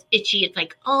skin feels itchy. It's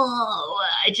like,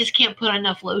 I just can't put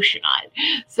enough lotion on.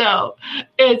 So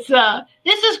it's,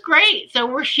 this is great. So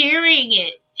we're sharing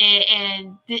it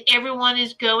and everyone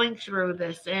is going through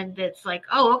this and it's like,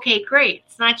 oh, okay, great.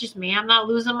 It's not just me. I'm not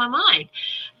losing my mind.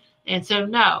 And so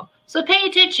no. So pay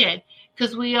attention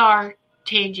because we are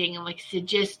changing and like I said,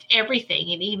 just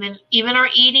everything. And even our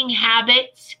eating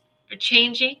habits are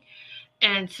changing.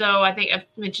 And so I think I've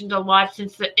mentioned a lot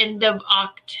since the end of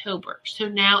October. So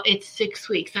now it's 6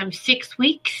 weeks. I'm 6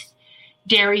 weeks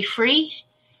dairy-free,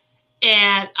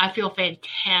 and I feel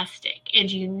fantastic.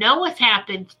 And what's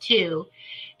happened, too,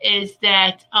 is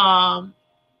that I'm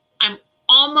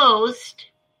almost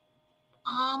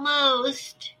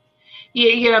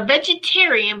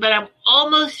vegetarian, but I'm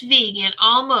almost vegan,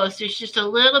 almost. There's just a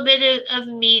little bit of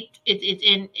meat. It's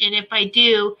in, and if I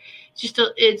do,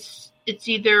 it's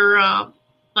either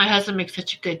my husband makes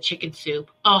such a good chicken soup.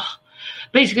 Oh,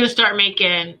 but he's going to start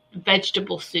making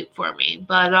vegetable soup for me.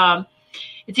 But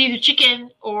it's either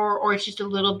chicken or it's just a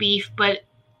little beef. But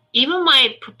even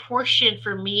my proportion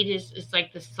for meat is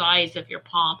like the size of your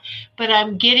palm. But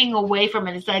I'm getting away from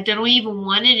it. I don't even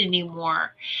want it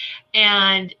anymore.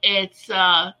 And and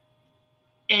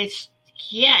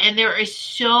there is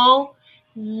so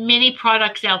many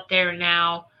products out there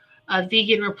now,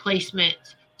 vegan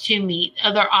replacements to meat,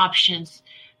 other options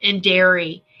in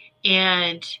dairy.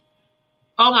 And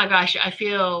oh my gosh, I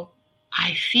feel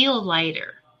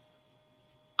lighter.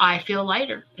 I feel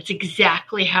lighter. It's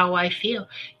exactly how I feel.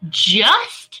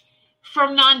 Just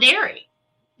from non-dairy.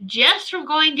 Just from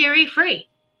going dairy-free.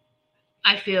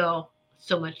 I feel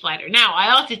so much lighter. Now, I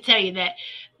also tell you that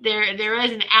there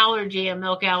is an allergy, a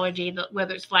milk allergy,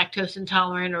 whether it's lactose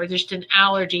intolerant or just an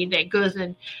allergy that goes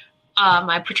in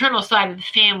my paternal side of the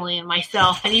family and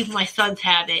myself, and even my sons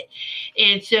have it.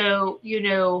 And so,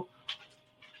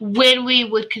 when we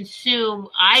would consume,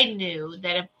 I knew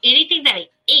that if anything that I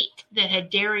ate that had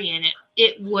dairy in it,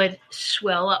 it would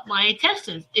swell up my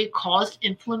intestines. It caused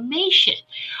inflammation.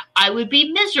 I would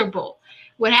be miserable.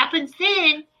 What happens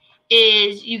then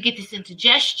is you get this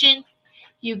indigestion.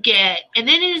 And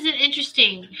then it isn't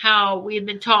interesting how we've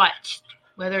been taught,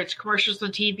 whether it's commercials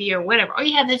on TV or whatever. Oh,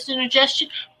 you have this indigestion?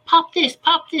 Pop this.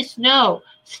 No,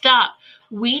 stop.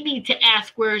 We need to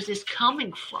ask, where is this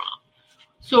coming from?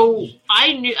 So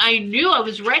I knew I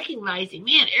was recognizing,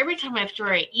 man, every time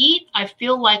after I eat, I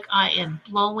feel like I am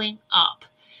blowing up.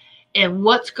 And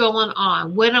what's going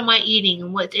on? What am I eating?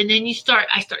 And then I start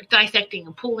dissecting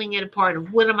and pulling it apart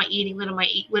of what am I eating?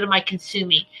 What am I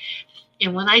consuming?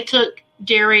 And when I took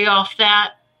dairy off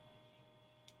that,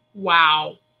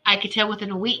 wow, I could tell within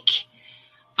a week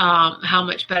how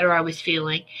much better I was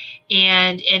feeling.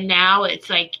 And now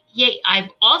it's like, yay, I've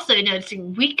also noticed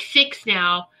in week 6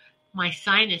 now, my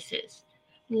sinuses,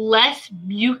 less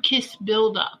mucus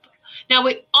buildup. Now,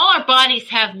 all our bodies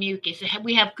have mucus.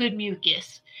 We have good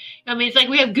mucus. I mean, it's like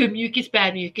we have good mucus,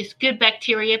 bad mucus, good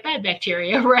bacteria, bad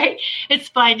bacteria, right? It's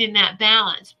finding that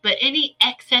balance. But any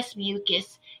excess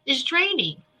mucus is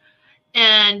draining.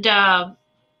 And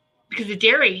because the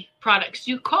dairy products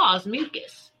do cause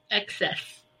mucus,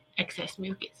 excess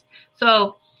mucus.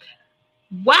 So,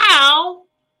 wow,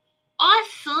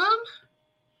 awesome.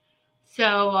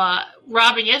 So,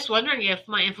 Robin, yes, wondering if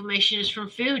my inflammation is from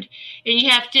food.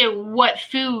 And what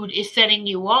food is setting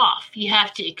you off? You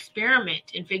have to experiment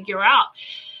and figure out.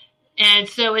 And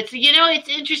so it's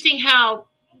interesting how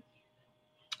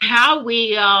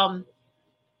we,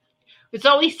 it's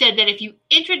always said that if you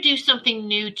introduce something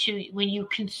new when you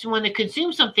want to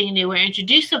consume something new or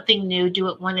introduce something new, do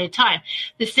it one at a time.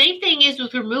 The same thing is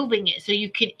with removing it. So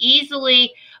you can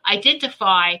easily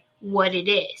identify what it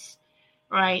is.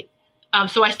 right?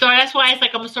 That's why I was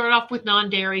like, I'm going to start off with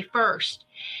non-dairy first.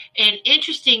 And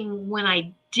interesting, when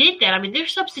I did that, I mean,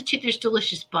 there's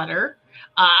delicious butter.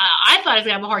 I thought I was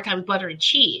going to have a hard time with butter and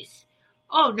cheese.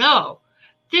 Oh, no.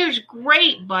 There's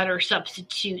great butter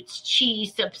substitutes,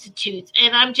 cheese substitutes.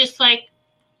 And I'm just like,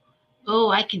 oh,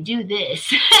 I can do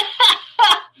this.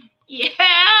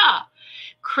 Yeah.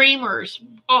 Creamers.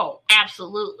 Oh,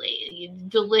 absolutely.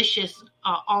 Delicious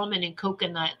almond and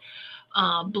coconut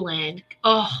blend.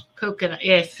 Oh, coconut.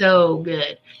 Yeah, so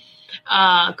good.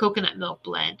 Coconut milk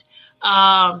blend.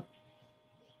 And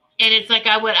it's like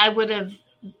I would have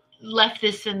left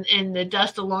this in the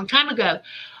dust a long time ago.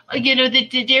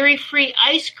 The dairy-free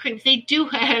ice creams, they do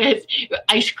have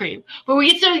ice cream. But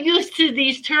we get so used to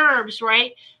these terms,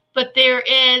 right? But there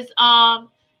is,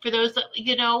 for those that,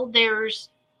 there's,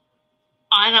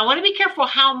 and I want to be careful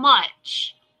how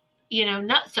much,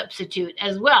 nut substitute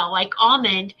as well. Like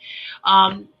almond,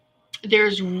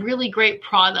 there's really great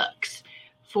products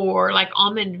for like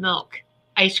almond milk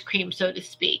ice cream, so to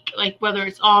speak. Like whether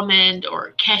it's almond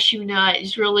or cashew nut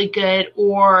is really good.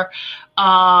 Or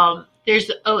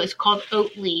it's called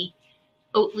Oatly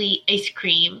ice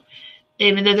cream.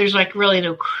 Even though there's like really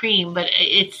no cream, but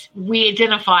we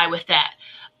identify with that.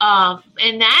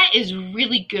 And that is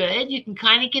really good. You can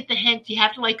kind of get the hint. You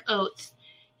have to like oats.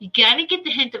 You got to get the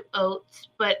hint of oats,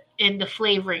 but in the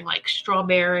flavoring, like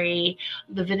strawberry,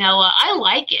 the vanilla. I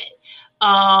like it.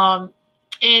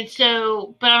 And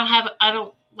so, but I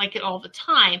don't like it all the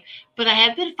time. But I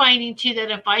have been finding too that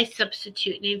if I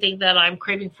substitute anything that I'm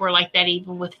craving for like that,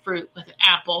 even with fruit, with an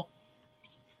apple,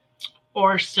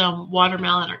 or some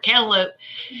watermelon or cantaloupe,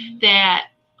 that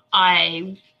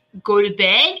I go to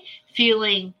bed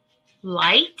feeling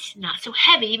light, not so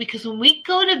heavy, because when we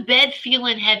go to bed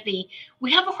feeling heavy,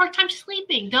 we have a hard time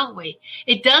sleeping, don't we?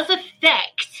 It does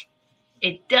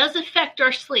affect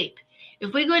our sleep.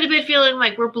 If we go to bed feeling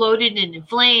like we're bloated and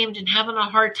inflamed and having a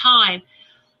hard time,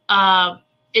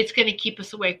 it's going to keep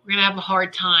us awake. We're going to have a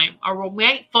hard time. Or when we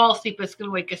might fall asleep, it's going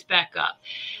to wake us back up.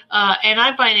 And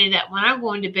I'm finding that when I'm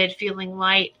going to bed feeling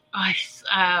light, I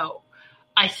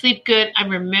sleep good. I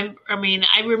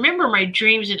remember my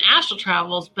dreams and astral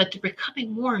travels, but they're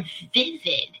becoming more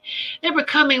vivid. They're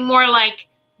becoming more like,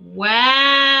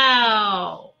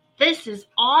 wow, this is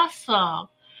awesome.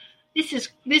 It's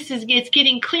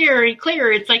getting clearer and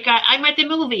clearer. It's like I'm at the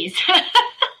movies.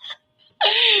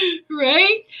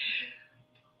 Right?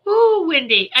 Ooh,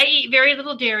 Wendy. I eat very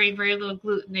little dairy, very little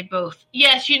gluten. They both.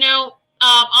 Yes,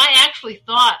 I actually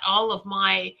thought all of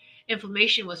my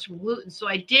inflammation was from gluten. So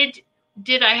I do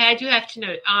have to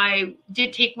note, I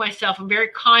did take myself, I'm very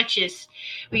conscious.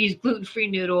 We use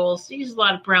gluten-free noodles. We use a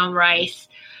lot of brown rice.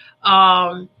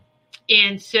 And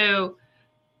so,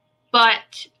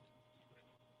 but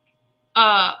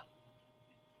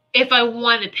if I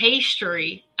want a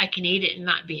pastry, I can eat it and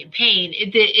not be in pain.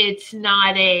 It's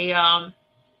not a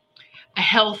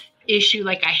health issue.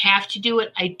 Like I have to do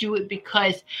it. I do it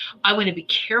because I want to be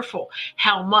careful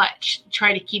how much,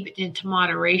 try to keep it into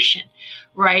moderation.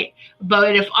 Right.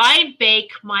 But if I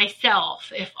bake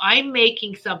myself, if I'm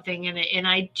making something and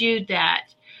I do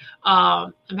that,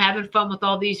 I'm having fun with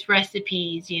all these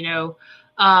recipes, if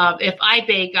I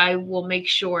bake, I will make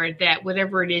sure that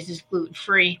whatever it is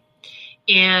gluten-free.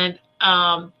 And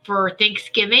for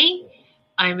Thanksgiving,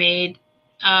 I made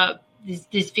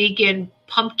this vegan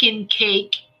pumpkin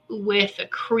cake with a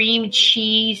cream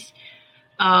cheese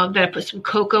that I put some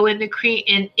cocoa in the cream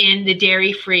in the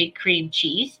dairy-free cream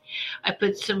cheese. I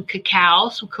put some cacao,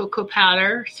 some cocoa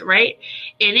powder, right,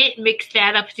 in it. Mixed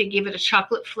that up to give it a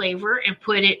chocolate flavor, and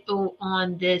put it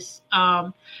on this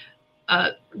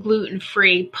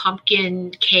gluten-free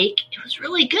pumpkin cake. It was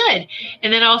really good.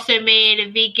 And then also made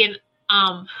a vegan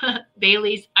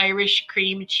Bailey's Irish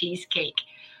cream cheesecake.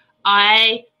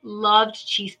 I loved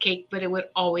cheesecake, but it would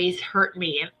always hurt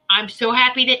me. And I'm so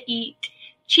happy to eat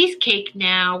cheesecake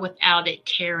now without it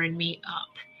tearing me up.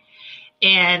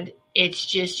 And it's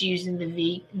just using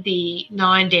the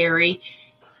non-dairy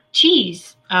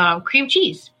cheese, cream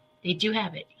cheese. They do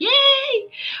have it.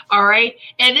 Yay! All right.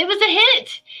 And it was a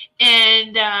hit.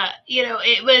 And,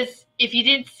 it was, if you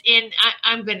didn't, and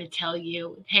I'm going to tell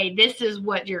you, hey, this is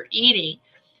what you're eating.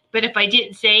 But if I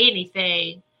didn't say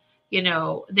anything,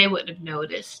 they wouldn't have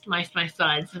noticed. My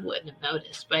sons wouldn't have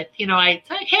noticed. But, I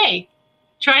said, hey,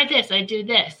 try this. I do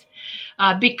this.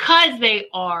 Because they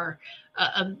are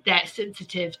that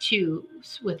sensitive too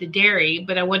with the dairy,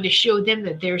 but I wanted to show them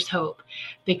that there's hope,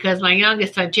 because my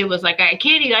youngest son too was like, I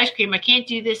can't eat ice cream. I can't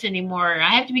do this anymore. I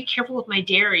have to be careful with my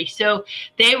dairy. So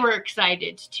they were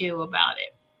excited too about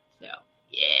it. So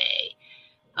yay.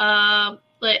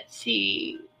 Let's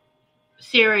see.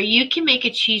 Sarah, you can make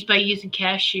a cheese by using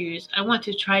cashews. I want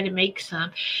to try to make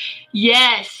some.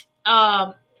 Yes.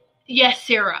 Yes,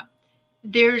 Sarah.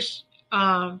 There's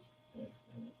my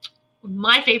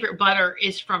favorite butter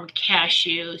is from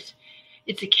cashews.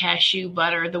 It's a cashew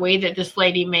butter. The way that this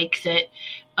lady makes it,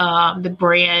 the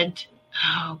brand.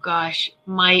 Oh gosh,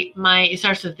 it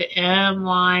starts with the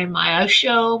M-Y,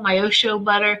 Myosho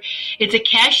butter. It's a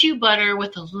cashew butter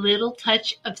with a little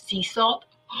touch of sea salt.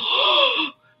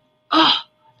 Oh,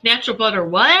 natural butter,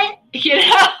 what? You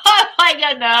know, I'm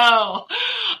like, no.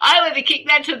 I would have kicked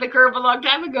that to the curb a long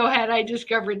time ago had I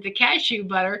discovered the cashew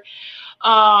butter.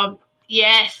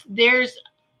 Yes, there's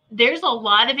a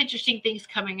lot of interesting things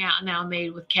coming out now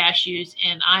made with cashews,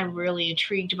 and I'm really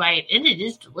intrigued by it, and it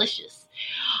is delicious.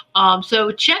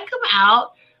 So check them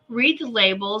out, read the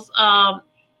labels. A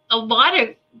lot of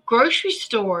grocery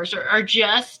stores are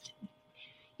just,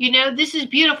 you know, this is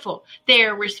beautiful.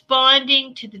 They're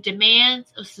responding to the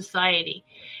demands of society,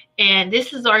 and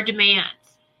this is our demands.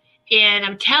 And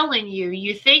I'm telling you,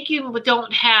 you think you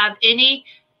don't have any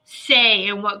say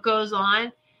in what goes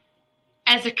on.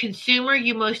 As a consumer,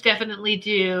 you most definitely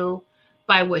do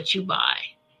by what you buy.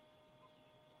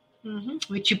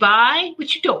 What you buy,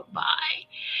 what you don't buy.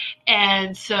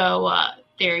 And so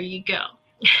there you go.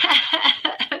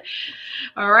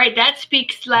 All right, that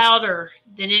speaks louder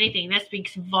than anything. That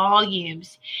speaks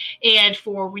volumes. And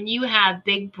for when you have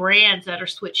big brands that are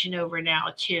switching over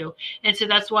now too. And so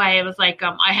that's why I was like,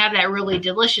 I have that really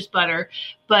delicious butter,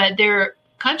 but their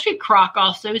Country Crock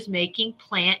also is making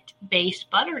plant-based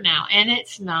butter now, and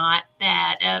it's not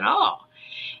bad at all.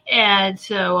 And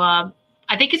so I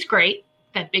think it's great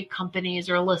that big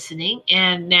companies are listening,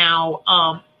 and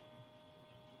now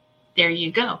there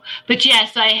you go. But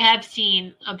yes, I have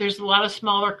seen there's a lot of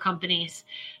smaller companies.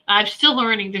 I'm still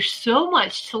learning. There's so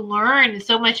much to learn and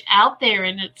so much out there,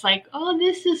 and it's like, oh,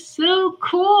 this is so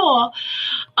cool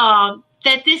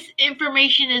that this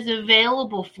information is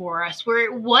available for us where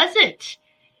it wasn't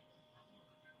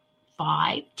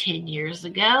 5-10 years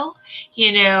ago.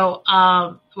 You know,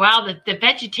 wow, the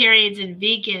vegetarians and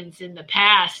vegans in the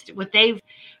past, what they've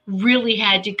really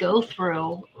had to go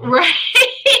through, right,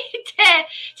 to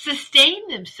sustain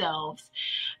themselves.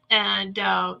 And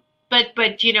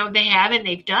but you know, they have, and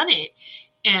they've done it,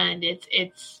 and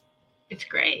it's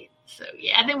great. So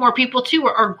yeah, I think more people too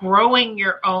are growing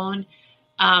your own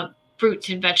fruits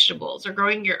and vegetables, or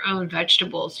growing your own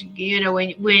vegetables. You know,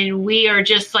 when we are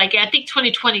just like, I think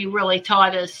 2020 really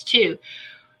taught us too,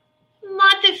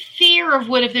 not the fear of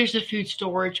what if there's a food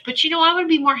storage, but you know, I want to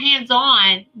be more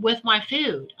hands-on with my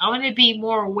food. I want to be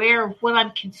more aware of what I'm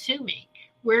consuming,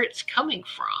 where it's coming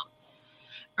from.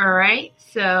 All right.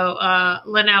 So,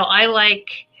 Linnell, I like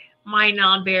my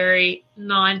non-dairy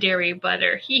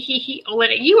butter. Oh,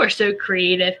 Linnell, you are so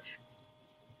creative.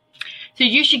 So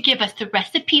you should give us the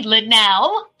recipe,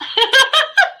 Linnell.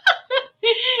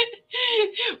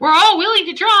 We're all willing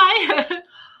to try.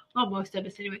 Well, most of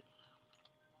us anyway.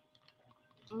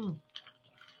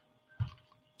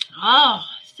 Oh,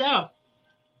 so,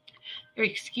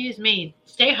 excuse me.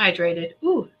 Stay hydrated.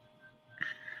 Ooh.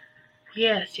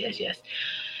 Yes.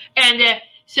 And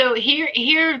so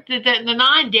here the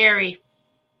non-dairy,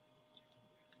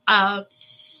 it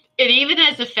even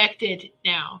has affected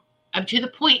now. I'm to the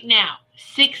point now,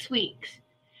 6 weeks.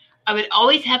 I would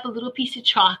always have a little piece of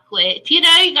chocolate. You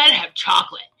know, you got to have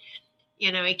chocolate.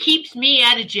 You know, it keeps me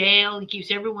out of jail and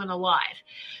keeps everyone alive.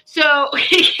 So,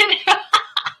 you know,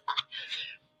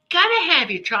 got to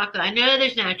have your chocolate. I know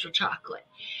there's natural chocolate.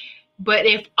 But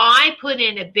if I put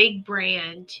in a big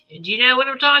brand, and you know what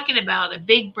I'm talking about, a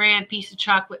big brand piece of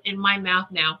chocolate in my mouth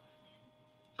now,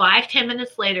 5-10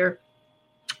 minutes later,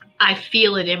 I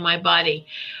feel it in my body.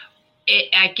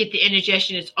 I get the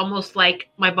indigestion. It's almost like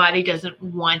my body doesn't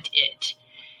want it.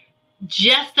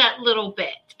 Just that little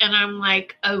bit. And I'm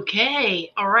like,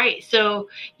 okay, all right. So,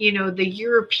 you know, the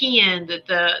European,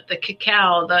 the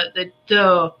cacao,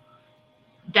 the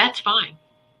that's fine.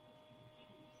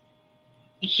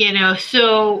 You know,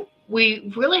 so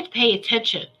we really have to pay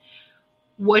attention.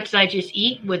 What did I just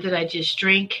eat? What did I just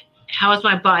drink? How is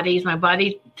my body?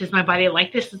 Does my body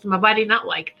like this? Does my body not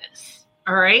like this?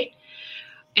 All right.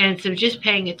 And so just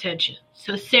paying attention.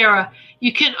 So Sarah,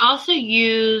 you can also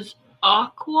use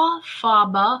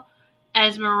aquafaba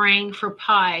as meringue for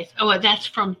pies. Oh, that's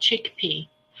from chickpea.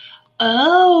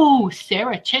 Oh,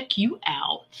 Sarah, check you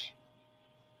out.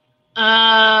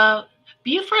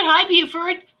 Buford, hi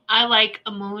Buford. I like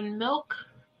almond milk.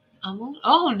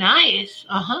 Oh, nice.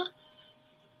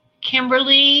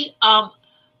 Kimberly, I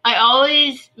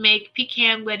always make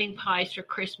pecan wedding pies for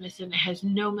Christmas, and it has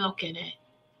no milk in it.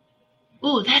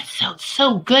 Ooh, that sounds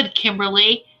so good,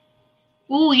 Kimberly.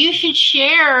 Ooh, you should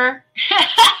share.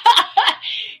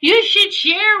 You should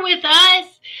share with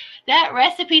us that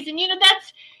recipes. And,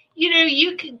 that's,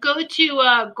 you can go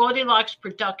to Goldilocks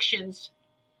Productions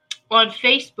on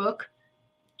Facebook.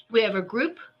 We have a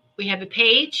group. We have a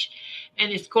page.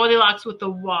 And it's Goldilocks with a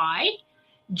Y.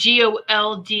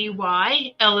 GOLDYLOCKS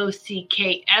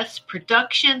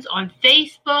Productions on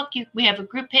Facebook. We have a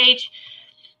group page.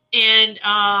 And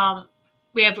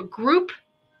we have a group,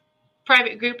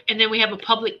 private group, and then we have a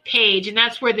public page. And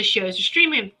that's where the shows are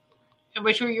streaming, in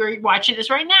which you're watching this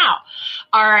right now.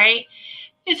 All right.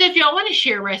 And so if y'all want to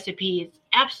share recipes,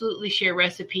 absolutely share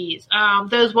recipes.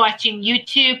 Those watching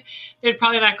YouTube, they're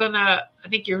probably not going to, I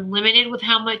think you're limited with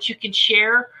how much you can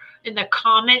share in the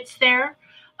comments there.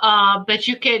 But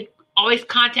you could always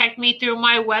contact me through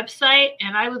my website,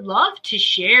 and I would love to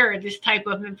share this type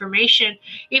of information.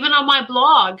 Even on my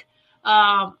blog,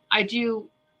 I do,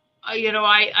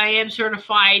 I am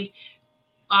certified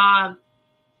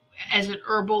as an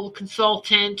herbal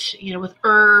consultant, with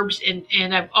herbs,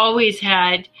 and I've always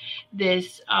had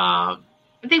this, I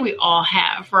think we all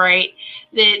have, right?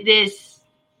 This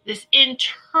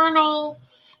internal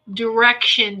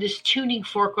direction, this tuning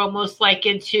fork almost like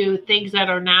into things that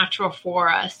are natural for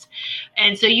us.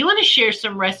 And so you want to share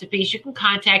some recipes, you can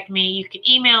contact me. You can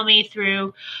email me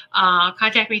through,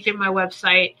 contact me through my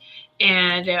website.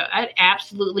 And I'd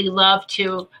absolutely love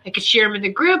to. I could share them in the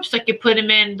groups. I could put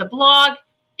them in the blog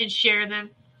and share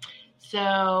them.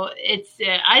 So it's,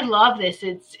 I love this.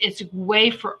 It's a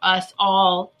way for us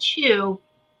all to,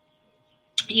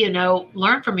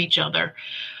 learn from each other.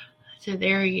 So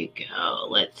there you go.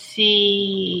 Let's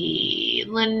see.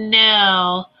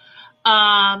 Linnell.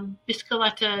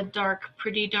 Biscoletta Dark.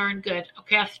 Pretty darn good.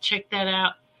 Okay, I have to check that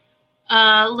out.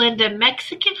 Linda,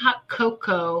 Mexican hot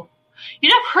cocoa.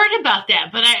 I've heard about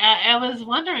that, but I was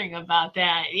wondering about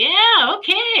that. Yeah,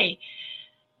 okay.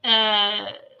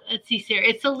 Let's see, Sarah.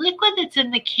 It's a liquid that's in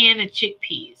the can of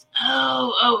chickpeas.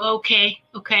 Oh, okay.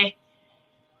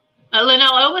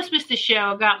 Linnell, I almost missed the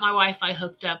show. Got my Wi-Fi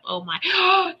hooked up. Oh, my.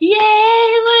 Yay,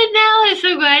 Linnell. I'm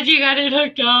so glad you got it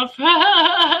hooked up.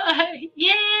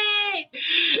 Yay.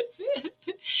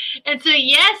 And so,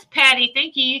 yes, Patty,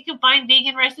 thank you. You can find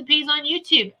vegan recipes on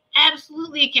YouTube.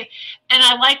 Absolutely you can. And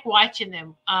I like watching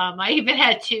them. I even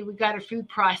had to. We got a food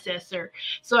processor.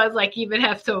 So I was like, even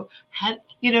have to,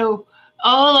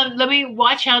 let me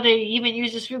watch how they even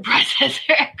use this food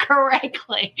processor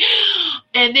correctly.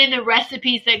 And then the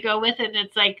recipes that go with it, and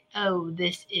it's like, oh,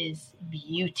 this is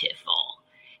beautiful.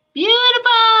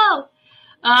 Beautiful.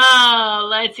 Oh,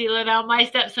 let's see, Linnell. My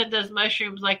stepson does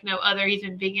mushrooms like no other. He's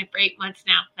been vegan for 8 months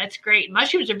now. That's great.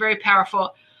 Mushrooms are very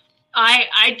powerful.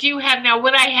 I do have now,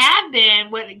 what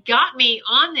got me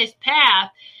on this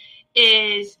path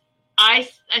is I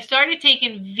started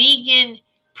taking vegan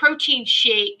protein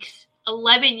shakes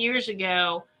 11 years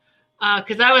ago,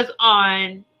 because I was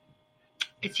on,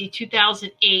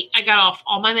 2008. I got off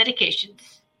all my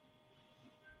medications.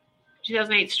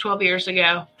 2008 is 12 years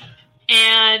ago.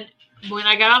 And when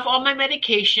I got off all my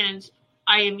medications,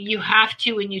 you have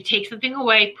to, when you take something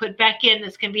away, put back in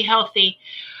that's going to be healthy.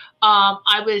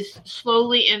 I was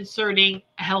slowly inserting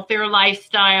a healthier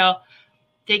lifestyle,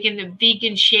 taking the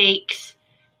vegan shakes,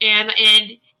 and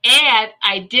I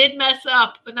did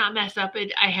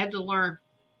I had to learn.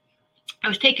 I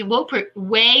was taking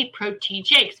whey protein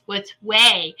shakes. What's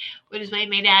whey? What is whey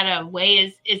made out of?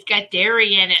 Whey is got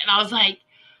dairy in it. And I was like,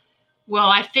 well,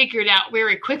 I figured out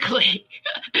very quickly,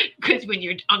 because when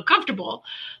you're uncomfortable.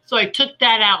 So I took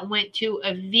that out and went to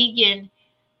a vegan,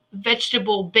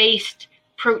 vegetable-based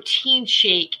protein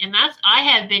shake. And I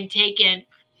have been taking,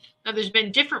 now there's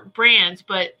been different brands,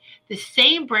 but the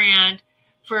same brand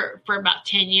for about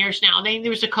 10 years now. I think there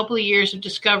was a couple of years of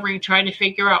discovering, trying to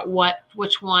figure out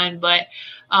which one, but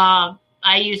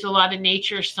I use a lot of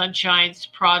Nature Sunshine's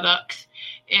products,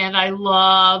 and I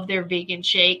love their vegan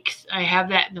shakes. I have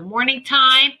that in the morning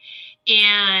time,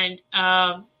 and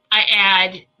I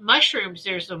add mushrooms.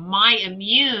 There's a My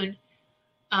Immune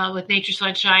with Nature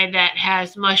Sunshine that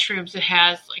has mushrooms. It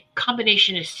has like a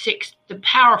combination of 6 the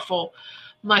powerful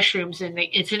mushrooms, and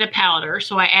it's in a powder.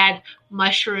 So I add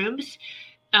mushrooms.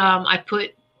 I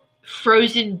put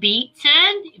frozen beets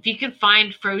in. If you can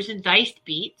find frozen diced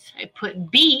beets, I put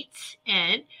beets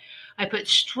in. I put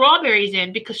strawberries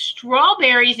in, because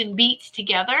strawberries and beets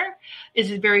together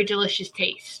is a very delicious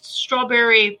taste.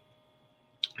 Strawberry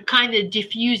kind of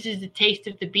diffuses the taste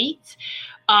of the beets.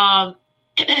 And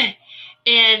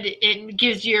it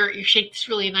gives your shake this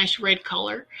really nice red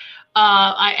color.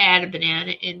 I add a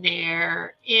banana in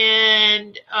there,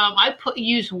 and I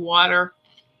use water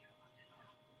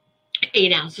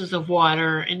 8 ounces of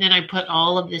water, and then I put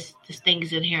all of this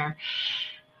things in here.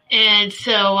 And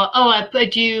so,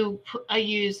 I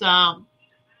use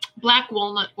black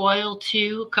walnut oil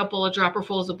too, a couple of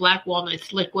dropperfuls of black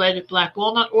walnuts, liquid black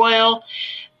walnut oil,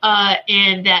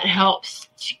 and that helps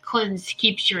to cleanse,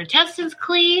 keeps your intestines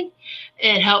clean.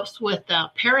 It helps with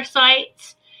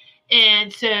parasites,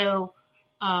 and so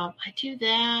I do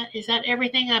that. Is that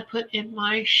everything I put in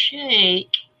my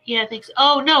shake? Yeah, I think so.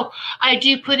 Oh no, I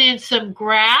do put in some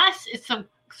grass. It's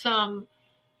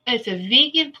it's a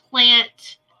vegan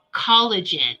plant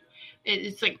collagen.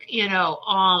 It's like,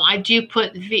 I do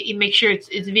put, make sure it's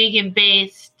vegan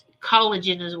based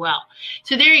collagen as well.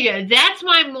 So there you go. That's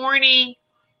my morning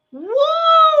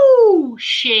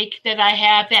shake that I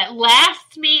have that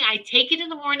lasts me. I take it in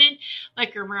the morning,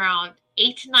 like around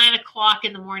 8 to 9 o'clock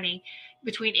in the morning,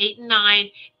 between 8 and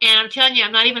 9. And I'm telling you,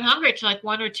 I'm not even hungry until like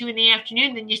 1 or 2 in the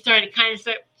afternoon. Then you start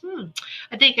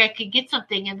I think I could get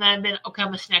something. And then I'm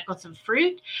going to snack on some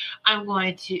fruit. I'm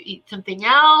going to eat something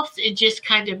else and just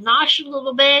kind of nosh a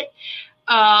little bit.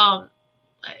 Let's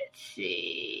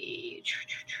see.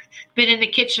 Been in the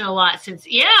kitchen a lot since.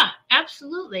 Yeah,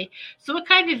 absolutely. So what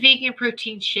kind of vegan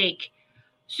protein shake?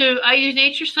 So I use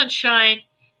Nature's Sunshine.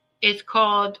 It's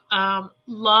called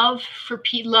Love of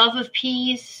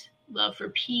Peas. Love for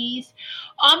Peas.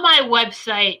 On my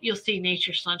website, you'll see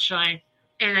Nature's Sunshine.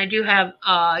 And I do have,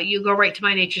 you go right to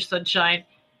my Nature's Sunshine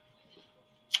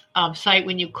site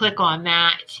when you click on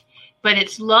that. But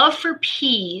it's Love for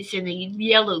Peas and the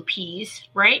yellow peas,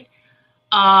 right?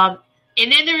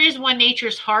 And then there is one,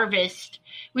 Nature's Harvest,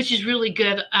 which is really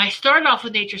good. I started off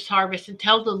with Nature's Harvest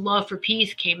until the Love for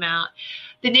Peas came out.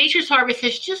 The Nature's Harvest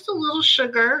has just a little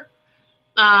sugar,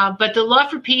 but the Love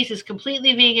for Peas is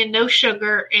completely vegan, no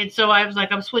sugar. And so I was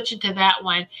like, I'm switching to that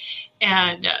one.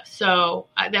 And so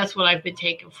that's what I've been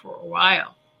taking for a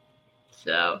while.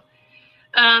 So,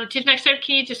 Tiff, next time,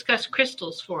 can you discuss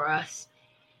crystals for us?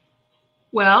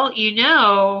 Well, we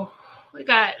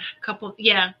got a couple,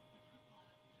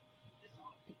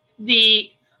 the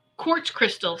quartz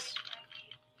crystals.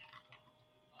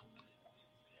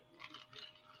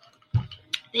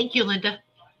 Thank you, Linda.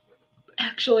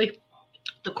 Actually,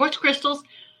 the quartz crystals,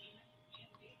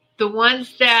 the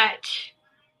ones that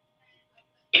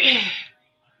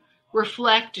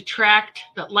reflect, attract,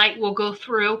 that light will go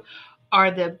through,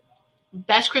 are the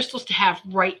best crystals to have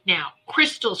right now.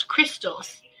 Crystals.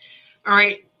 All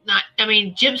right.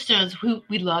 Gemstones.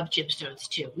 We love gemstones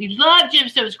too. We love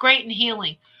gemstones. Great in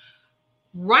healing.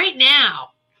 Right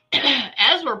now,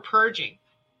 as we're purging,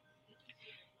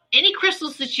 any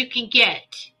crystals that you can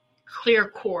get, clear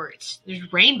quartz.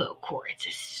 There's rainbow quartz.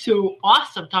 It's so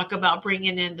awesome. Talk about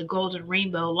bringing in the golden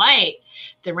rainbow light,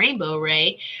 the rainbow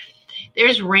ray.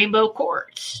 There's rainbow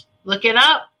quartz. Look it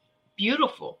up.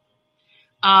 Beautiful.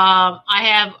 I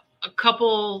have a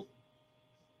couple,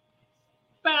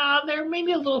 they're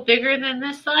maybe a little bigger than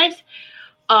this size,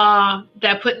 that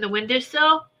I put in the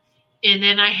windowsill. And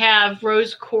then I have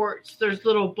rose quartz. There's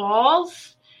little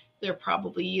balls. They're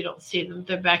probably, you don't see them.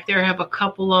 They're back there. I have a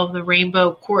couple of the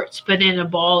rainbow quartz, but in a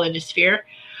ball, in a sphere.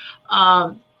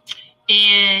 And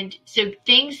so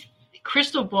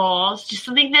crystal balls, just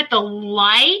something that the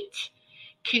light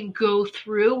can go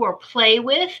through or play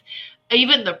with.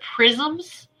 Even the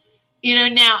prisms,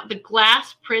 now the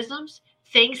glass prisms,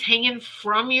 things hanging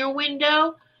from your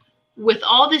window. With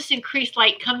all this increased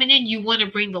light coming in, you want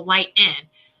to bring the light in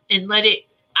and let it.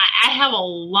 I have a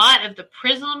lot of the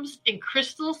prisms and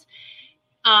crystals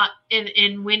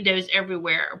in windows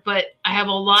everywhere, but I have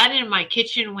a lot in my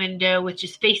kitchen window, which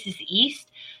faces east.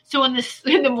 So in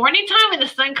the morning time, when the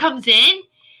sun comes in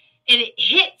and it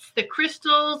hits the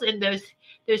crystals and those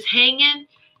hanging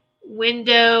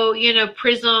window,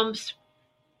 prisms,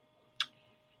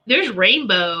 there's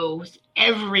rainbows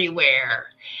everywhere,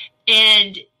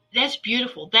 and that's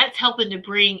beautiful. That's helping to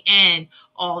bring in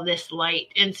all this light.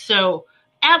 And so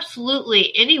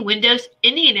absolutely, any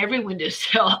and every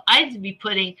windowsill, I'd be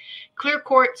putting clear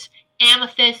quartz,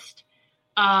 amethyst,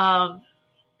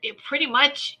 pretty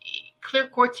much clear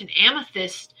quartz and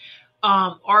amethyst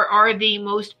are the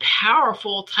most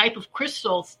powerful type of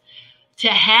crystals to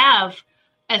have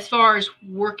as far as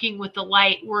working with the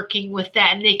light, working with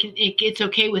that, and it's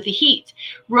okay with the heat.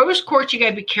 Rose quartz, you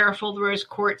gotta be careful. The rose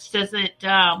quartz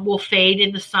will fade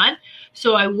in the sun,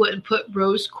 so I wouldn't put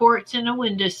rose quartz in a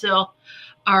windowsill.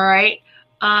 All right.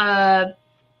 And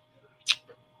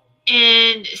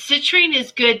citrine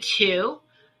is good too.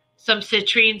 Some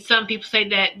people say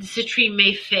that the citrine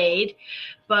may fade,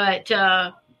 but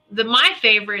my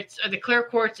favorites are the clear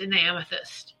quartz and the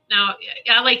amethyst. Now,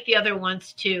 I like the other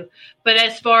ones too, but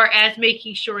as far as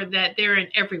making sure that they're in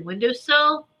every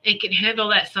windowsill, and can handle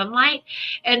that sunlight.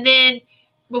 And then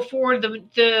before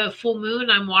the full moon,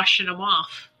 I'm washing them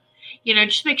off.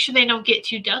 Just make sure they don't get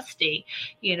too dusty,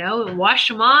 wash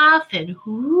them off and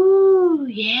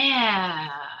yeah.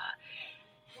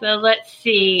 So let's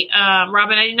see.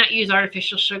 Robin, I did not use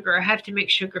artificial sugar. I have to make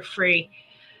sugar free.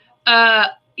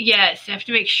 Yes, I have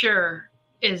to make sure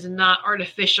is not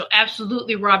artificial.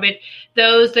 Absolutely, Robin.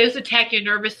 Those attack your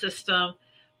nervous system,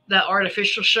 the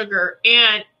artificial sugar.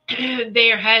 And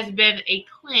there has been a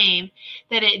claim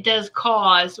that it does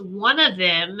cause, one of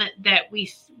them that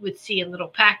we would see in little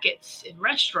packets in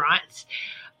restaurants,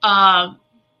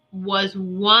 was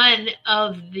one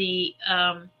of the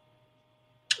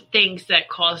things that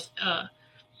caused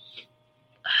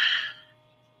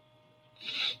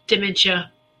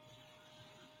dementia.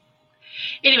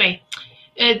 Anyway,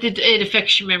 it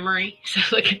affects your memory. So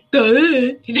like,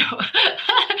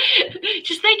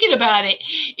 just thinking about it.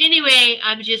 Anyway,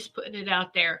 I'm just putting it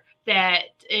out there that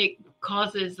it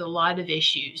causes a lot of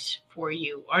issues for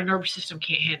you. Our nervous system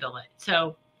can't handle it.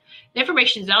 So the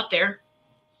information is out there.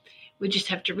 We just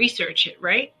have to research it,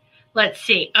 right? Let's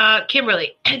see.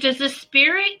 Kimberly, does the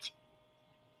spirit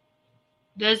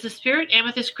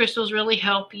amethyst crystals really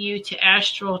help you to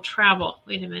astral travel?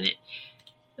 Wait a minute.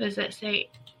 What does that say?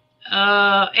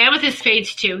 Amethyst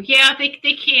fades too. Yeah, they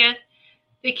can.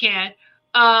 They can.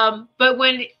 But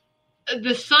when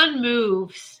the sun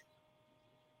moves,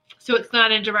 so it's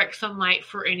not in direct sunlight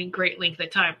for any great length of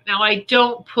time. Now, I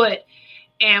don't put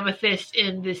amethyst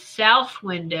in the south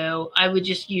window. I would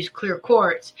just use clear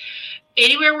quartz.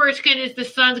 Anywhere where the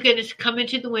sun's going to come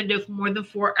into the window for more than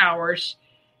 4 hours,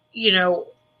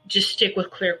 just stick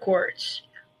with clear quartz.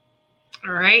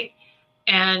 All right.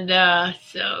 And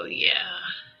so, yeah.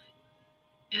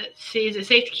 Let's see, is it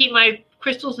safe to keep my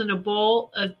crystals in a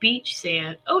bowl of beach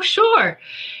sand? Oh, sure.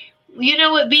 You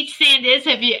know what beach sand is?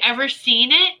 Have you ever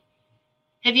seen it?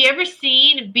 Have you ever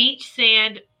seen beach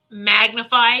sand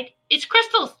magnified? It's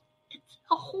crystals. It's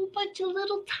a whole bunch of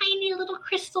little tiny little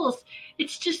crystals.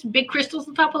 It's just big crystals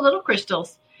on top of little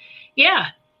crystals.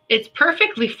 Yeah, it's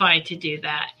perfectly fine to do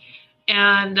that.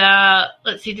 And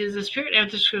let's see, does the spirit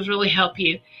amethyst crystals really help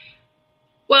you?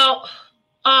 Well,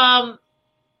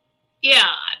 yeah,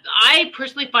 I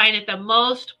personally find it the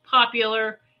most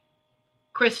popular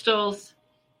crystals,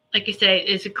 like I said,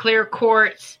 is a clear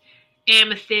quartz,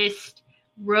 amethyst,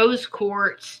 rose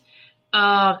quartz,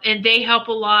 and they help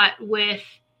a lot with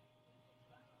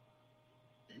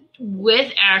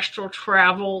astral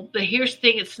travel. But here's the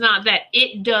thing, it's not that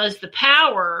it does the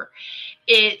power,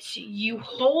 it's you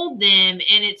hold them,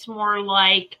 and it's more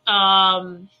like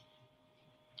a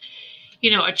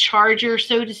charger,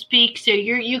 so to speak. So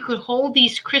you could hold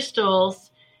these crystals.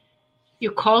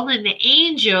 You call in the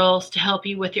angels to help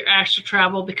you with your astral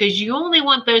travel, because you only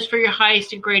want those for your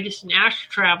highest and greatest in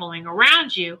astral traveling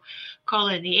around you. Call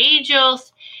in the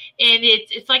angels, and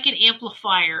it's like an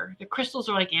amplifier. The crystals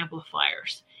are like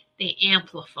amplifiers. They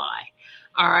amplify.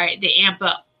 All right, they amp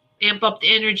up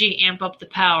the energy, amp up the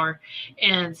power,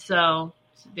 and so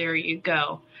there you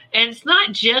go. And it's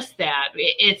not just that.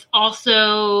 It's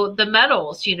also the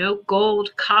metals,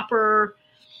 gold, copper,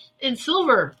 and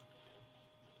silver.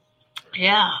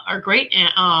 Yeah, are great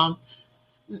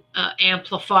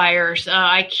amplifiers.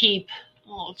 I keep,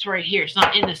 it's right here. It's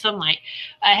not in the sunlight.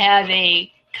 I have a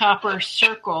copper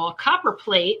circle, a copper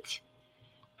plate,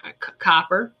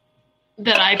 copper,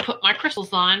 that I put my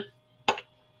crystals on.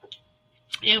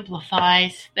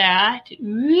 Amplifies that.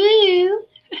 Woo!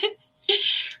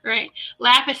 Right.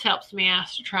 Lapis helps me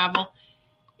astral travel.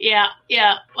 Yeah.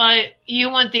 You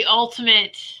want the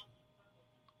ultimate,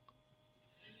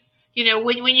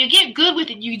 when you get good with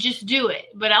it, you just do it.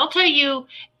 But I'll tell you,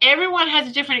 everyone has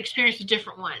a different experience with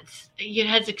different ones. It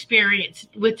has experience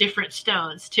with different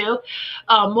stones too.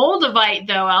 Moldavite,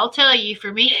 though, I'll tell you,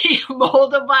 for me,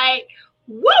 Moldavite,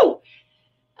 woo!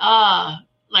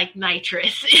 Like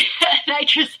nitrous.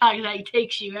 Nitrous oxide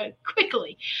takes you out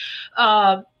quickly.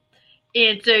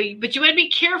 And so, but you want to be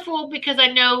careful, because I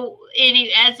know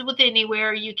as with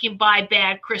anywhere, you can buy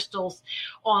bad crystals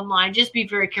online. Just be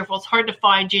very careful. It's hard to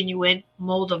find genuine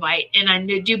Moldavite, and I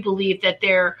do believe that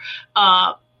that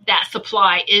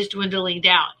supply is dwindling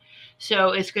down. So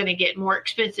it's going to get more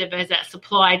expensive as that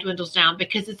supply dwindles down,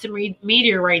 because it's a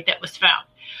meteorite that was found.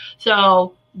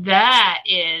 So that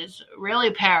is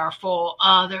really powerful.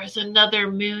 There's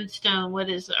another moonstone.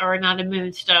 Not a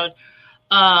moonstone.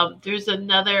 There's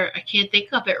another, I can't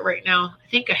think of it right now. I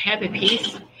think I have a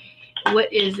piece.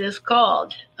 What is this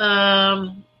called?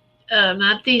 Not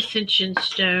the Ascension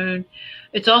Stone.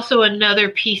 It's also another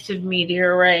piece of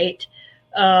meteorite.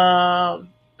 And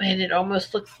it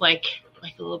almost looks like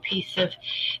like a little piece of,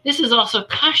 this is also,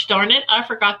 gosh darn it, I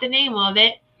forgot the name of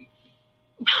it.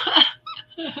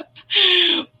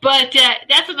 But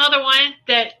that's another one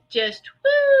that just,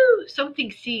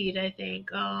 something seed, I think.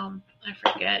 I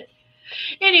forget.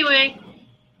 Anyway,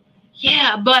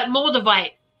 yeah, but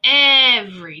Moldavite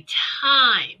every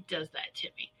time does that to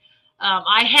me.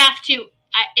 I have to,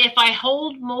 if I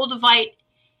hold Moldavite,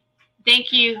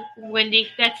 thank you, Wendy,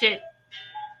 that's it.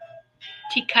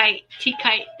 T-kite,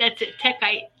 that's it,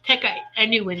 Techite. I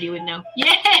knew Wendy would know.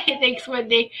 Yay, thanks,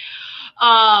 Wendy.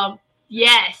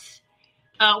 Yes,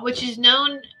 which is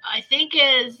known, I think,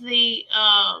 as the,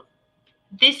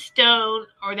 this stone,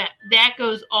 or that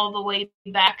goes all the way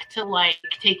back to, like,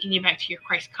 taking you back to your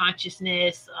Christ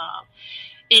consciousness.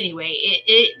 Anyway,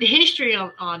 the history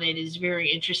on it is very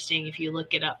interesting if you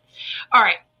look it up. All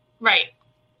right, right.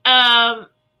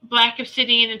 Black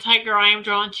obsidian and tiger eye I'm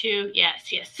drawn to.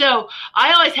 Yes. So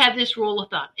I always have this rule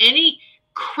of thumb. Any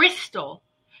crystal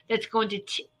that's going to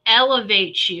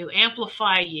elevate you,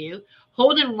 amplify you,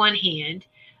 hold in one hand,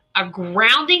 a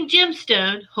grounding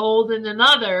gemstone, hold in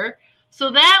another. So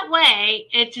that way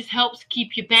it just helps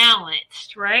keep you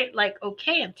balanced, right? Like,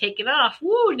 okay, I'm taking off.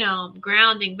 Woo, now I'm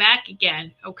grounding back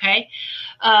again. Okay.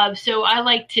 So I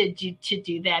like to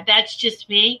do that. That's just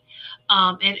me.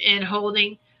 And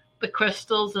holding the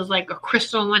crystals is like a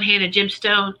crystal in one hand, a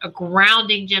gemstone, a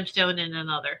grounding gemstone in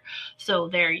another. So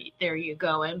there you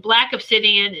go. And black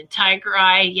obsidian and tiger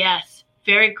eye, yes,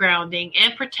 very grounding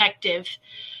and protective.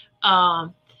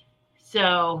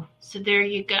 So there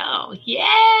you go.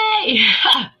 Yay!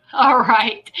 All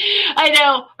right. I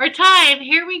know our time.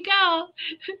 Here we go.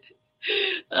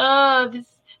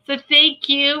 So thank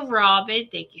you, Robin.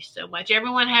 Thank you so much.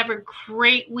 Everyone have a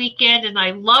great weekend, and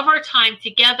I love our time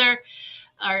together.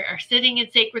 Our sitting in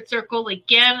sacred circle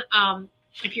again.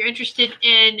 If you're interested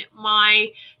in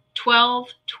my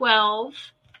 12/12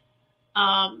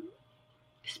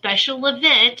 special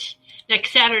event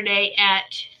next Saturday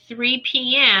at 3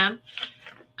 p.m.,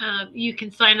 you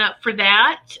can sign up for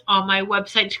that on my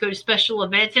website. Just go to special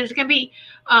events, and it's going to be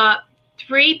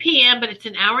 3 p.m., but it's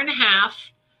an hour and a half.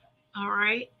 All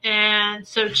right, and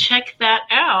so check that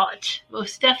out,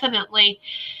 most definitely.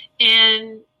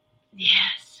 And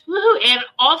yes. Woohoo. And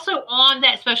also on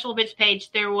that special events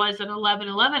page, there was an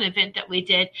 11/11 event that we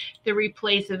did. The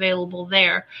replay's available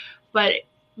there. But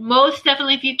most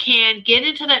definitely, if you can, get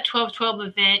into that 12/12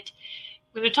 event.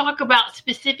 We're going to talk about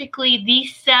specifically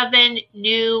these 7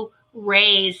 new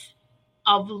rays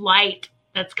of light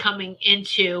that's coming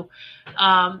into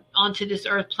onto this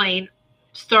earth plane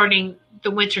starting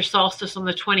the winter solstice on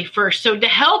the 21st. So to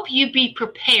help you be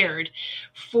prepared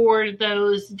for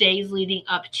those days leading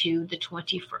up to the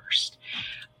 21st.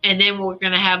 And then we're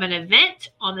going to have an event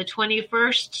on the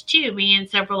 21st too, me and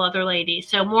several other ladies.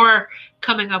 So more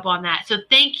coming up on that. So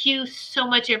thank you so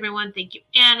much, everyone. Thank you,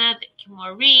 Anna. Thank you,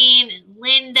 Maureen and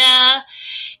Linda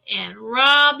and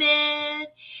Robin.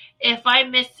 If I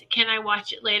missed, can I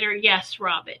watch it later? Yes,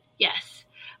 Robin. Yes.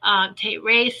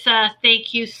 Teresa,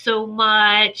 thank you so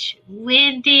much.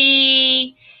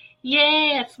 Wendy,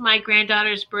 yeah, it's my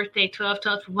granddaughter's birthday,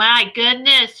 12/12. My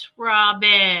goodness,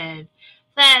 Robin,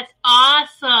 that's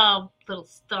awesome, little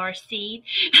star seed.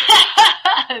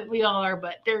 We all are,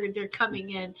 but they're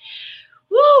coming in.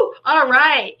 Woo! All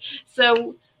right,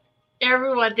 so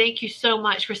everyone, thank you so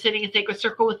much for sitting in Sacred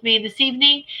Circle with me this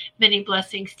evening. Many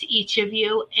blessings to each of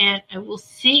you, and I will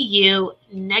see you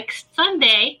next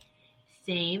Sunday.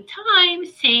 Same time,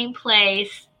 same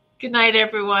place. Good night,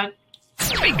 everyone.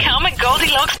 Become a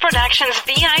Goldilocks Productions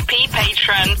VIP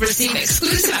patron. Receive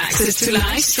exclusive access to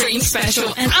live stream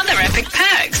special and other epic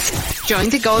perks. Join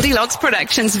the Goldilocks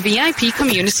Productions VIP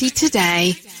community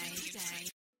today.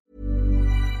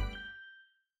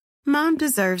 Mom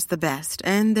deserves the best,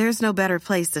 and there's no better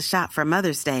place to shop for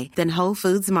Mother's Day than Whole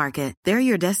Foods Market. They're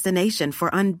your destination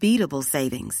for unbeatable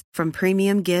savings, from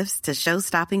premium gifts to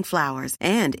show-stopping flowers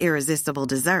and irresistible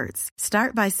desserts.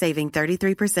 Start by saving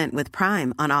 33% with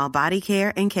Prime on all body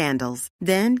care and candles.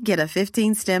 Then get a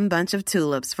 15-stem bunch of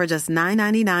tulips for just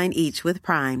 $9.99 each with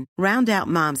Prime. Round out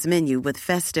Mom's menu with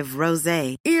festive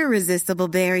rosé, irresistible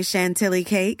berry chantilly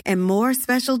cake, and more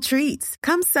special treats.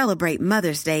 Come celebrate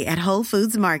Mother's Day at Whole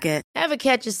Foods Market. Ever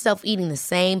catch yourself eating the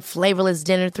same flavorless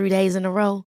dinner 3 days in a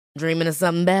row? Dreaming of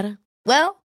something better?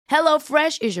 Well,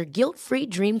 HelloFresh is your guilt-free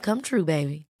dream come true,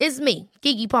 baby. It's me,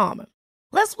 Keke Palmer.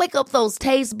 Let's wake up those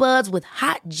taste buds with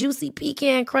hot, juicy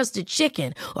pecan-crusted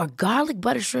chicken or garlic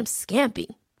butter shrimp scampi.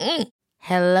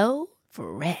 Hello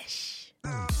Fresh.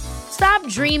 Stop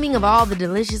dreaming of all the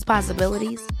delicious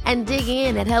possibilities and dig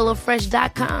in at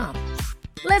HelloFresh.com.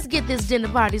 Let's get this dinner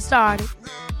party started.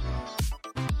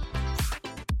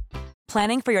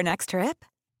 Planning for your next trip?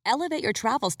 Elevate your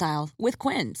travel style with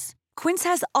Quince. Quince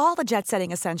has all the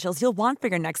jet-setting essentials you'll want for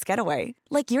your next getaway,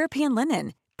 like European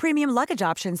linen, premium luggage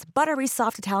options, buttery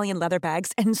soft Italian leather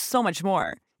bags, and so much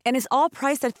more. And is all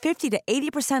priced at 50 to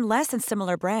 80% less than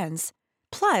similar brands.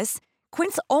 Plus,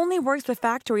 Quince only works with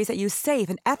factories that use safe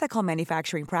and ethical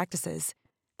manufacturing practices.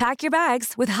 Pack your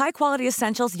bags with high-quality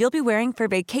essentials you'll be wearing for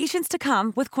vacations to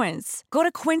come with Quince. Go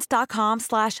to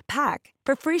quince.com/pack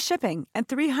for free shipping and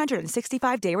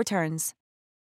 365-day returns.